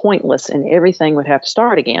become pointless and everything would have to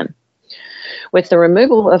start again. With the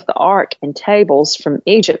removal of the Ark and tables from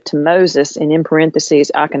Egypt to Moses, and in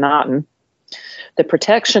parentheses Akhenaten, the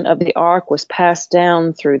protection of the Ark was passed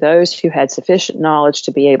down through those who had sufficient knowledge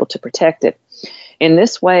to be able to protect it. In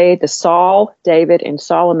this way, the Saul, David, and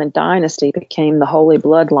Solomon dynasty became the holy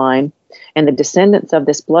bloodline, and the descendants of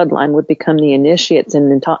this bloodline would become the initiates in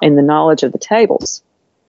the knowledge of the tables.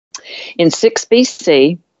 In 6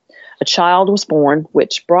 BC, a child was born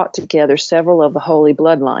which brought together several of the holy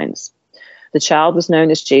bloodlines. The child was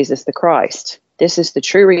known as Jesus the Christ. This is the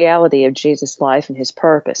true reality of Jesus' life and his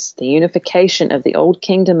purpose, the unification of the old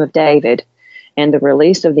kingdom of David and the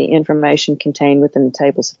release of the information contained within the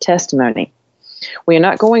Tables of Testimony. We are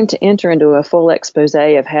not going to enter into a full expose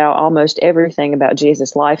of how almost everything about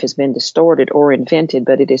Jesus' life has been distorted or invented,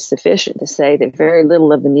 but it is sufficient to say that very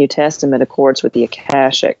little of the New Testament accords with the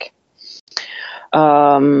Akashic.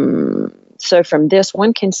 So from this,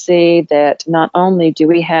 one can see that not only do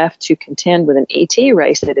we have to contend with an ET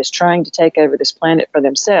race that is trying to take over this planet for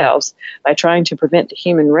themselves by trying to prevent the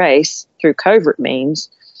human race through covert means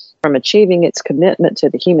from achieving its commitment to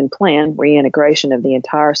the human plan, reintegration of the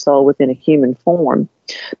entire soul within a human form,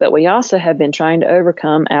 but we also have been trying to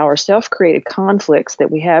overcome our self-created conflicts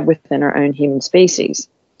that we have within our own human species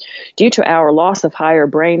due to our loss of higher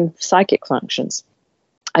brain psychic functions.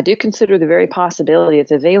 I do consider the very possibility that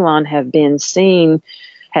the Velon have seen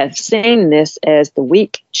this as the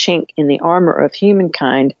weak chink in the armor of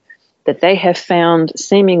humankind that they have found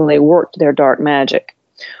seemingly worked their dark magic.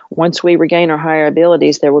 Once we regain our higher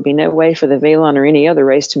abilities, there will be no way for the Velon or any other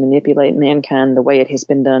race to manipulate mankind the way it has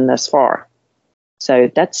been done thus far.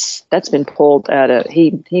 So that's been pulled out of,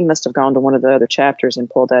 he must have gone to one of the other chapters and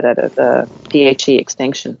pulled that out of the PHE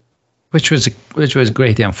Extinction. Which was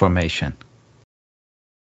great information.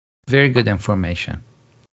 Very good information.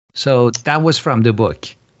 So that was from the book.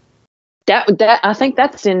 That I think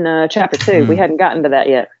that's in chapter 2. We hadn't gotten to that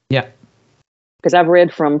yet. Yeah. Because I've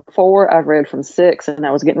read from 4, I've read from 6, and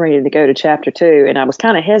I was getting ready to go to chapter 2, and I was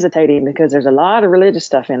kind of hesitating because there's a lot of religious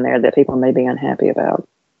stuff in there that people may be unhappy about.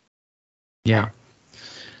 Yeah.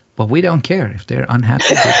 But we don't care. If they're unhappy,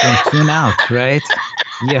 they can tune out, right?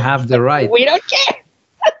 You have the right. We don't care.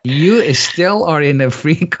 You still are in a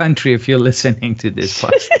free country if you're listening to this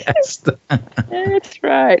podcast. That's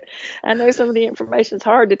right. I know some of the information is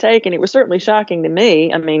hard to take, and it was certainly shocking to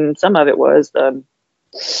me. I mean, some of it was, when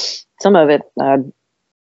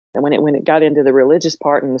it got into the religious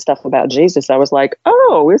part and the stuff about Jesus, I was like,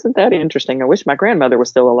 oh, isn't that interesting? I wish my grandmother was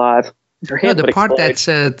still alive. No, the part that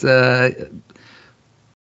said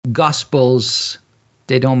Gospels,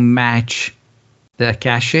 they don't match the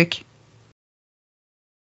Akashic.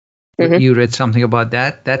 Mm-hmm. You read something about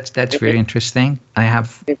that. That's very interesting. I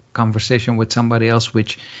have a conversation with somebody else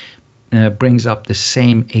which brings up the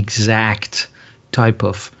same exact type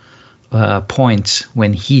of points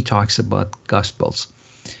when he talks about Gospels.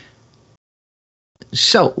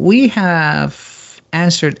 So we have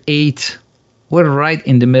answered 8. We're right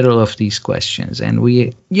in the middle of these questions, and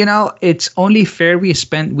it's only fair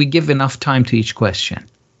we give enough time to each question.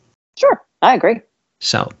 Sure, I agree.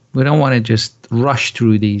 So we don't want to just rush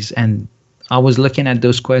through these. And I was looking at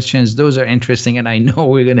those questions. Those are interesting, and I know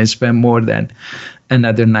we're going to spend more than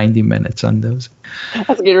another 90 minutes on those. I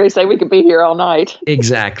was going to say we could be here all night.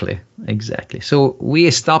 Exactly. So we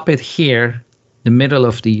stop it here, the middle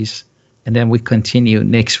of these, and then we continue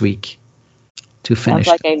next week to finish.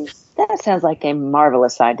 That sounds like a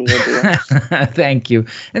marvelous idea, dear. Thank you.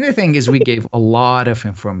 And the thing is, we gave a lot of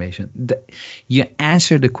information. You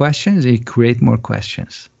answer the questions, you create more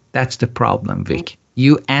questions. That's the problem, Vic.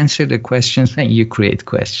 You answer the questions and you create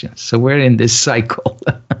questions. So we're in this cycle.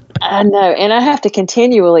 I know. And I have to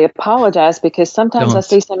continually apologize because sometimes I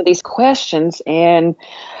see some of these questions and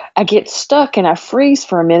I get stuck and I freeze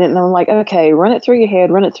for a minute and I'm like, okay, run it through your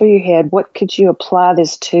head. What could you apply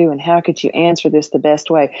this to and how could you answer this the best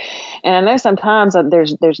way? And I know sometimes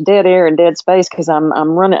there's dead air and dead space because I'm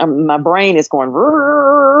running, my brain is going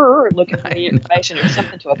looking for the information or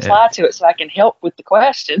something to apply to it so I can help with the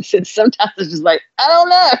questions. And sometimes it's just like, I don't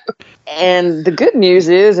know. And the good news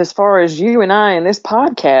is, as far as you and I in this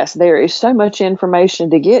podcast, there is so much information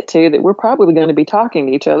to get to that we're probably going to be talking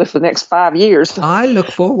to each other for the next 5 years. I look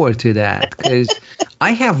forward to that because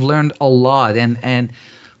I have learned a lot and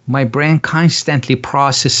my brain constantly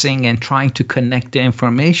processing and trying to connect the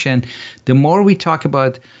information. The more we talk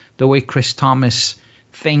about the way Chris Thomas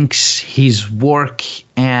thinks, his work,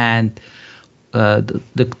 and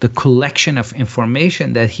the collection of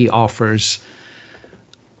information that he offers,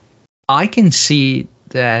 I can see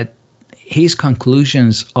that his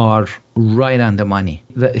conclusions are right on the money.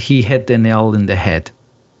 That he hit the nail in the head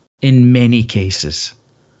in many cases.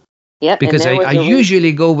 Yep, because I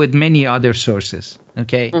usually go with many other sources.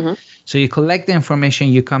 Okay. Mm-hmm. So you collect the information,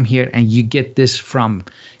 you come here and you get this from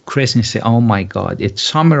Chris and you say, oh my God, it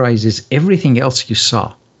summarizes everything else you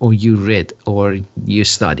saw or you read or you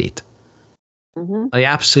studied. Mm-hmm. I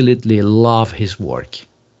absolutely love his work.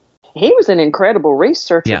 He was an incredible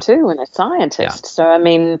researcher too and a scientist. So, I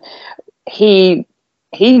mean,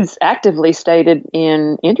 he's actively stated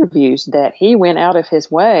in interviews that he went out of his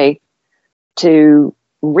way to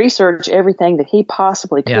research everything that he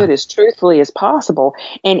possibly could as truthfully as possible.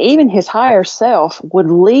 And even his higher self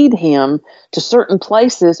would lead him to certain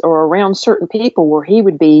places or around certain people where he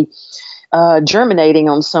would be germinating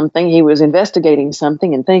on something. He was investigating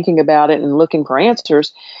something and thinking about it and looking for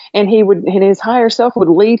answers. And his higher self would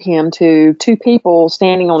lead him to 2 people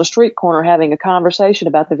standing on a street corner having a conversation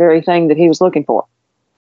about the very thing that he was looking for.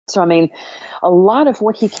 So, I mean, a lot of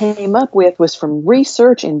what he came up with was from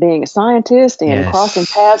research and being a scientist and crossing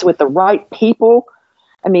paths with the right people.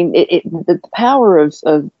 I mean, the power of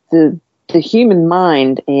the human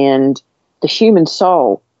mind and the human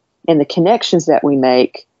soul and the connections that we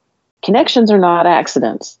make. Connections are not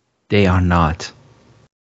accidents. They are not.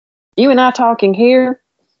 You and I talking here,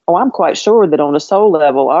 I'm quite sure that on a soul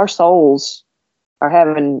level, our souls are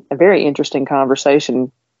having a very interesting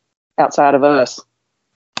conversation outside of us.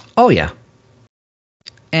 Oh, yeah.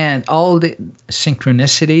 And all the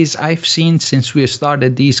synchronicities I've seen since we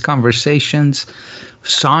started these conversations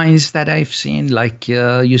signs that I've seen, like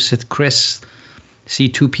you said, Chris, see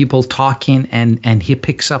two people talking and he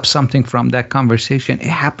picks up something from that conversation. It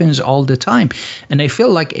happens all the time. And I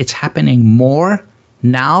feel like it's happening more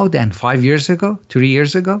now than 5 years ago, 3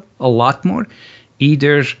 years ago, a lot more.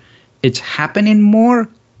 Either it's happening more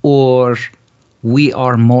or we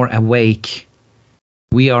are more awake.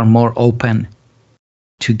 We are more open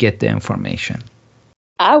to get the information.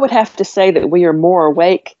 I would have to say that we are more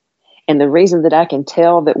awake. And the reason that I can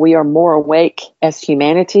tell that we are more awake as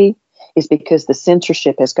humanity is because the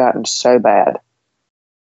censorship has gotten so bad.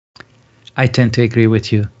 I tend to agree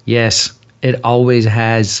with you. Yes, it always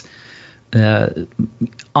has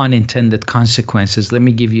unintended consequences. Let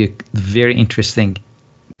me give you a very interesting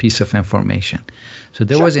piece of information. So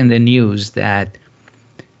there was in the news that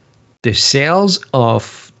the sales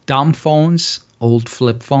of dumb phones, old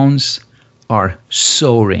flip phones, are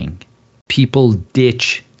soaring. People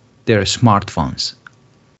ditch their smartphones.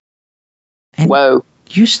 And whoa.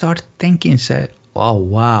 You start thinking, say, oh,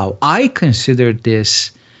 wow, I consider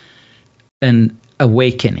this an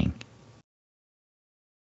awakening.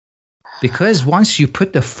 Because once you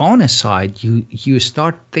put the phone aside, you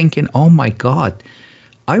start thinking, oh my God,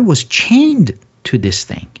 I was chained to this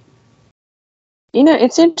thing. You know,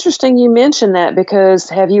 it's interesting you mention that, because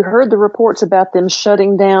have you heard the reports about them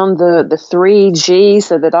shutting down the 3G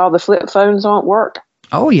so that all the flip phones won't work?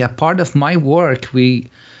 Oh, yeah. Part of my work, we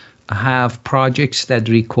have projects that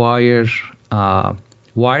require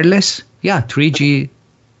wireless. Yeah, 3G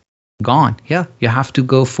gone. Yeah, you have to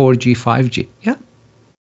go 4G, 5G. Yeah.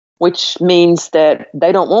 Which means that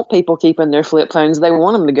they don't want people keeping their flip phones. They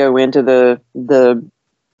want them to go into the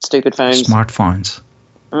stupid phones. Smartphones.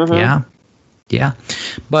 Mm-hmm. Yeah. Yeah.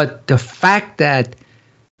 But the fact that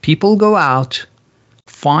people go out,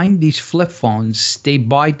 find these flip phones, they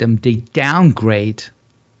buy them, they downgrade,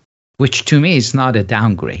 which to me is not a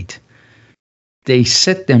downgrade. They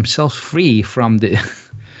set themselves free from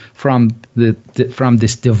from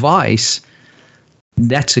this device.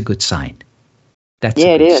 That's a good sign. That's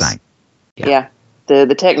a good sign. Yeah.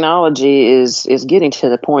 The technology is getting to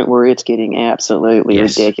the point where it's getting absolutely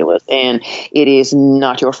ridiculous, and it is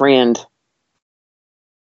not your friend.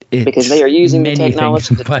 Because they are using the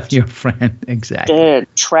technology. But your friend, exactly. They're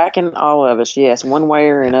tracking all of us, yes, one way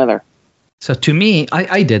or another. So to me,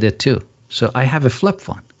 I did it too. So I have a flip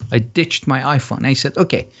phone. I ditched my iPhone. I said,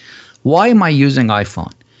 okay, why am I using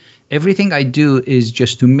iPhone? Everything I do is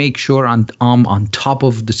just to make sure I'm on top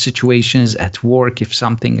of the situations at work if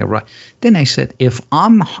something arrives. Then I said, if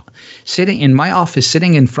I'm sitting in my office,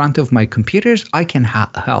 sitting in front of my computers, I can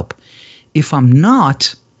help. If I'm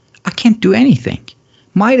not, I can't do anything.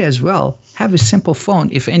 Might as well have a simple phone.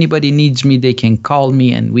 If anybody needs me, they can call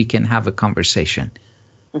me and we can have a conversation.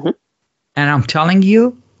 Mm-hmm. And I'm telling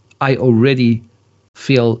you, I already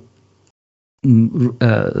feel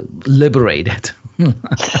liberated.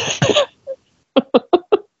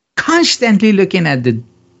 Constantly looking at the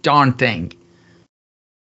darn thing.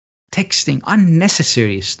 Texting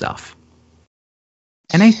unnecessary stuff.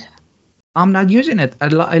 And I'm not using it.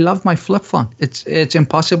 I love my flip phone. It's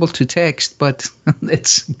impossible to text, but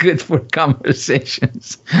it's good for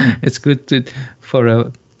conversations. It's good for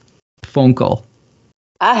a phone call.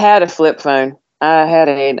 I had a flip phone. I had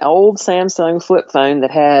an old Samsung flip phone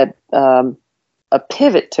that had a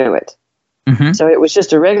pivot to it. Mm-hmm. So it was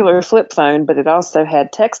just a regular flip phone, but it also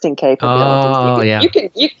had texting capabilities. Oh, yeah.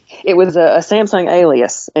 It was a Samsung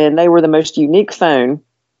Alias, and they were the most unique phone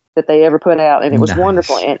that they ever put out, and it was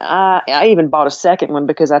wonderful. And I even bought a second one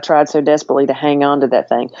because I tried so desperately to hang on to that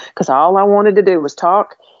thing, because all I wanted to do was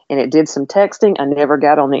talk, and it did some texting. I never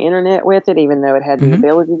got on the internet with it, even though it had the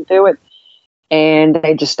ability to do it. And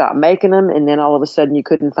they just stopped making them, and then all of a sudden you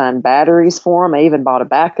couldn't find batteries for them. I even bought a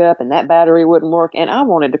backup, and that battery wouldn't work, and I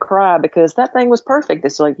wanted to cry because that thing was perfect.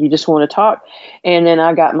 It's like you just want to talk. And then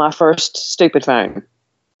I got my first stupid phone.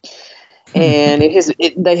 And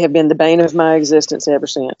they have been the bane of my existence ever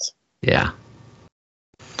since. Yeah.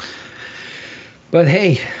 But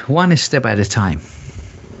hey, one step at a time.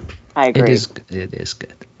 I agree. It is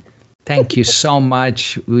good. Thank you so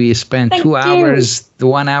much. We spent 2 hours,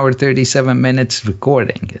 1 hour, 37 minutes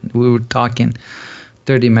recording. And we were talking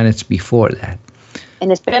 30 minutes before that.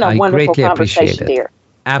 And it's been a wonderful conversation, dear.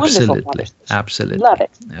 Absolutely. Absolutely. Love it.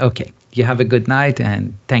 Okay. You have a good night,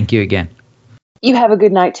 and thank you again. You have a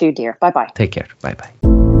good night too, dear. Bye-bye. Take care. Bye-bye.